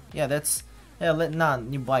 Hold on. Yeah, that's... Yeah,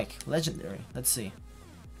 new bike. Legendary. Let's see.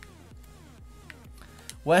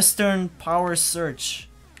 Western Power Search.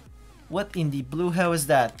 What in the blue hell is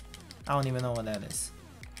that? I don't even know what that is.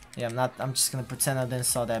 Yeah, I'm just gonna pretend I didn't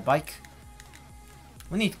saw that bike.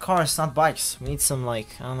 We need cars, not bikes. We need some, like,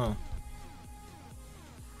 I don't know.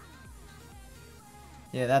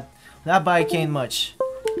 Yeah, that bike ain't much.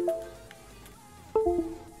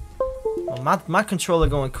 Well, my controller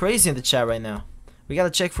going crazy in the chat right now. We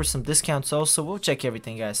gotta check for some discounts also. We'll check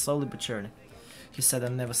everything, guys, slowly but surely. He said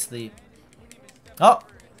I'll never sleep. Oh,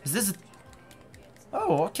 is this a...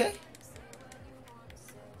 Oh, okay.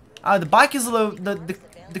 The bike is a little...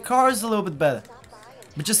 The car is a little bit better.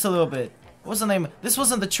 But just a little bit. What's the name? This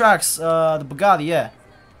wasn't the tracks, the Bugatti, yeah.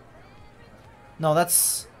 No,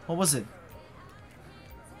 that's... What was it?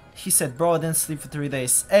 He said, bro, I didn't sleep for 3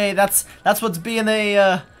 days. Hey, that's what's being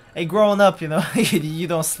a growing up, you know? You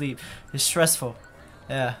don't sleep. It's stressful.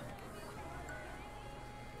 Yeah.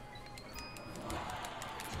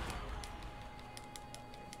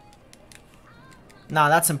 Nah,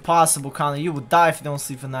 that's impossible, Connor. You would die if you don't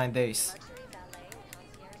sleep for 9 days.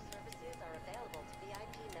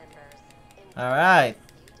 Alright.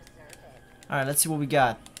 Alright, let's see what we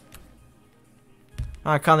got.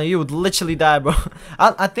 Alright, Connor, you would literally die, bro.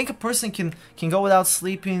 I think a person can go without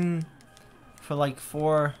sleeping for like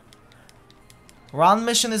 4... Round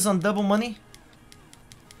mission is on double money.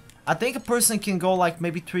 I think a person can go like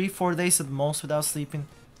maybe 3-4 days at the most without sleeping.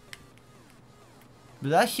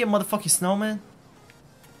 Did I hear motherfucking snowman?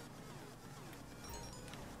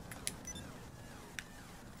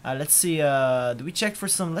 Let's see, do we check for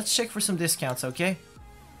some... Let's check for some discounts, okay?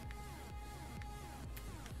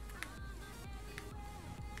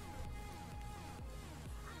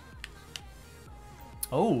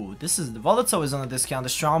 Oh, this is... The Volato is on a discount. The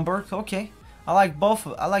Stromberg, okay. I like both.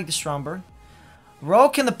 I like the Stromberg.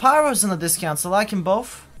 Rogue and the Pyro is on a discount, so I like them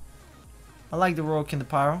both. I like the Rogue and the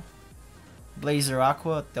Pyro. Blazer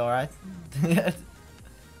Aqua, alright. The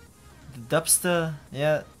Dubster,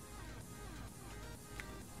 yeah.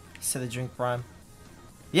 Set a drink prime.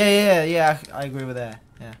 Yeah, I agree with that.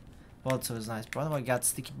 Yeah. Volato is nice. By the way, I got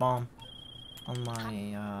Sticky Bomb on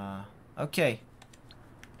my okay.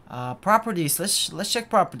 Properties. Let's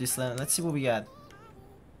check properties. Let's see what we got.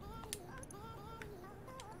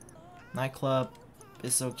 Nightclub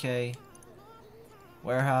is okay.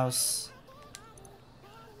 Warehouse.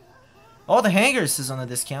 Oh, the hangars is on a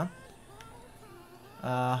discount.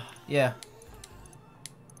 Yeah.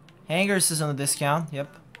 Hangars is on a discount.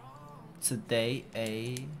 Yep. Today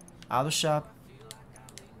a auto shop.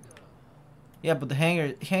 Yeah, but the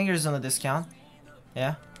hangars on a discount.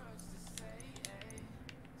 Yeah.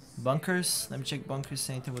 Bunkers. Let me check bunkers.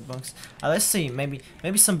 Anything with bunkers? Let's see. Maybe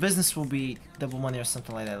some business will be double money or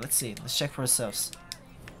something like that. Let's see. Let's check for ourselves.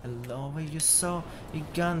 Hello, where you so you're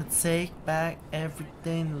gonna take back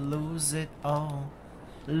everything, lose it all,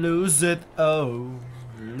 lose it all,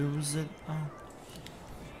 lose it all.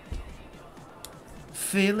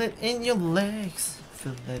 Feel it in your legs.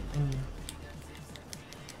 Feel it in.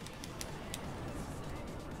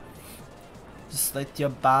 Just let your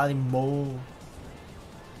body move.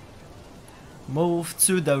 Move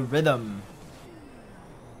to the rhythm.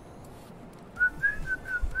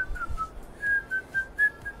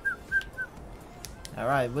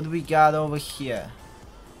 Alright, what do we got over here?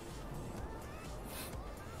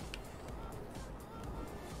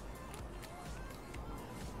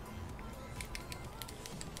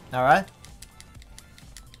 Alright.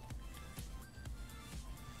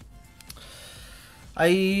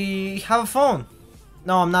 I have a phone.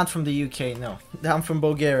 No, I'm not from the UK, no. I'm from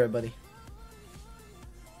Bulgaria, buddy.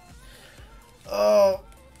 Oh,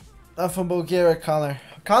 I'm from Bulgaria, Connor.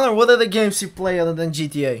 Connor, what are the games you play other than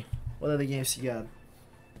GTA? What are the games you got?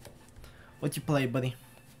 What you play, buddy?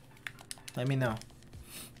 Let me know.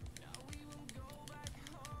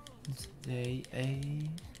 Play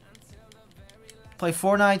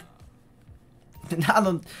Fortnite.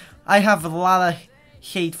 I have a lot of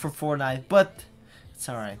hate for Fortnite, but it's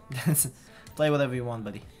alright. Play whatever you want,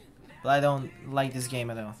 buddy. But I don't like this game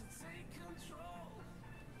at all.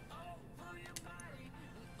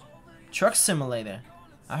 Truck Simulator.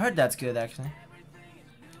 I heard that's good, actually.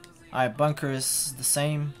 Alright, bunker is the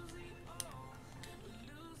same.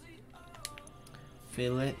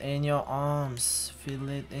 Feel it in your arms. Feel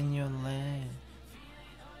it in your leg.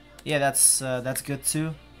 Yeah, that's good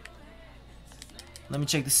too. Let me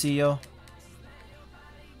check the CEO.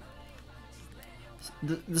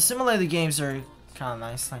 The simulator games are kind of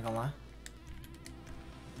nice, not gonna lie.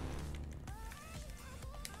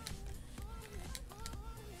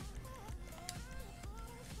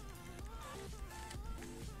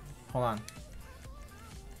 Hold on.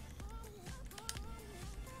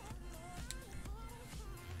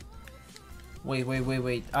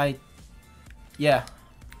 Wait. Yeah,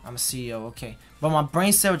 I'm a CEO, okay. But my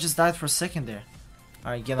brain cell just died for a second there.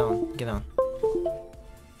 Alright, get on.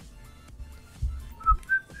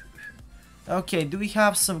 Okay, do we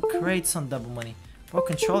have some crates on double money? Bro,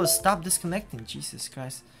 controller, stop disconnecting. Jesus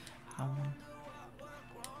Christ.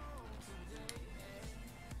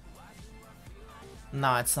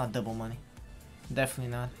 Nah, it's not double money.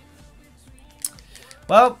 Definitely not.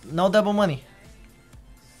 Well, no double money.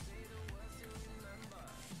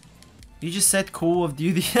 You just said Call of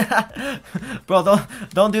Duty. Bro,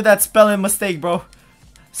 don't do that spelling mistake, bro.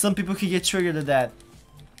 Some people could get triggered at that.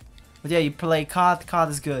 But yeah, you play COD. COD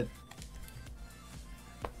is good.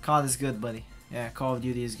 COD is good, buddy. Yeah, Call of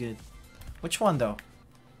Duty is good. Which one though?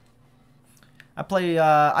 I play.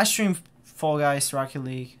 I stream Fall Guys, Rocket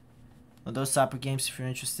League, or those type of games if you're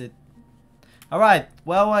interested. All right.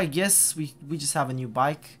 Well, I guess we just have a new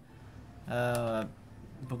bike.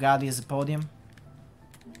 Bugatti is a Podium.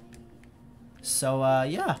 So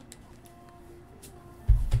yeah.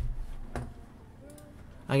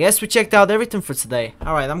 I guess we checked out everything for today.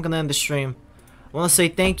 Alright, I'm gonna end the stream. I wanna say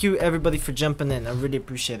thank you everybody for jumping in. I really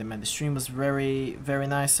appreciate it, man. The stream was very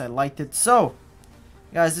nice. I liked it. So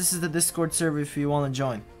guys, this is the Discord server if you wanna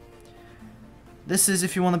join. This is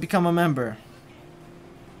if you wanna become a member.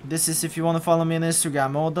 This is if you wanna follow me on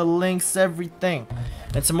Instagram. All the links, everything.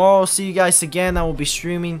 And tomorrow I'll see you guys again. I will be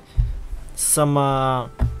streaming some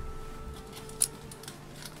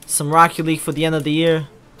Rocket League for the end of the year.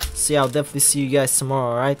 See, I'll definitely see you guys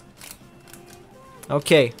tomorrow, alright?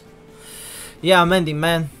 Okay. Yeah, I'm ending,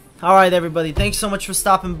 man. Alright, everybody. Thanks so much for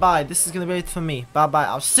stopping by. This is gonna be it for me. Bye-bye.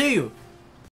 I'll see you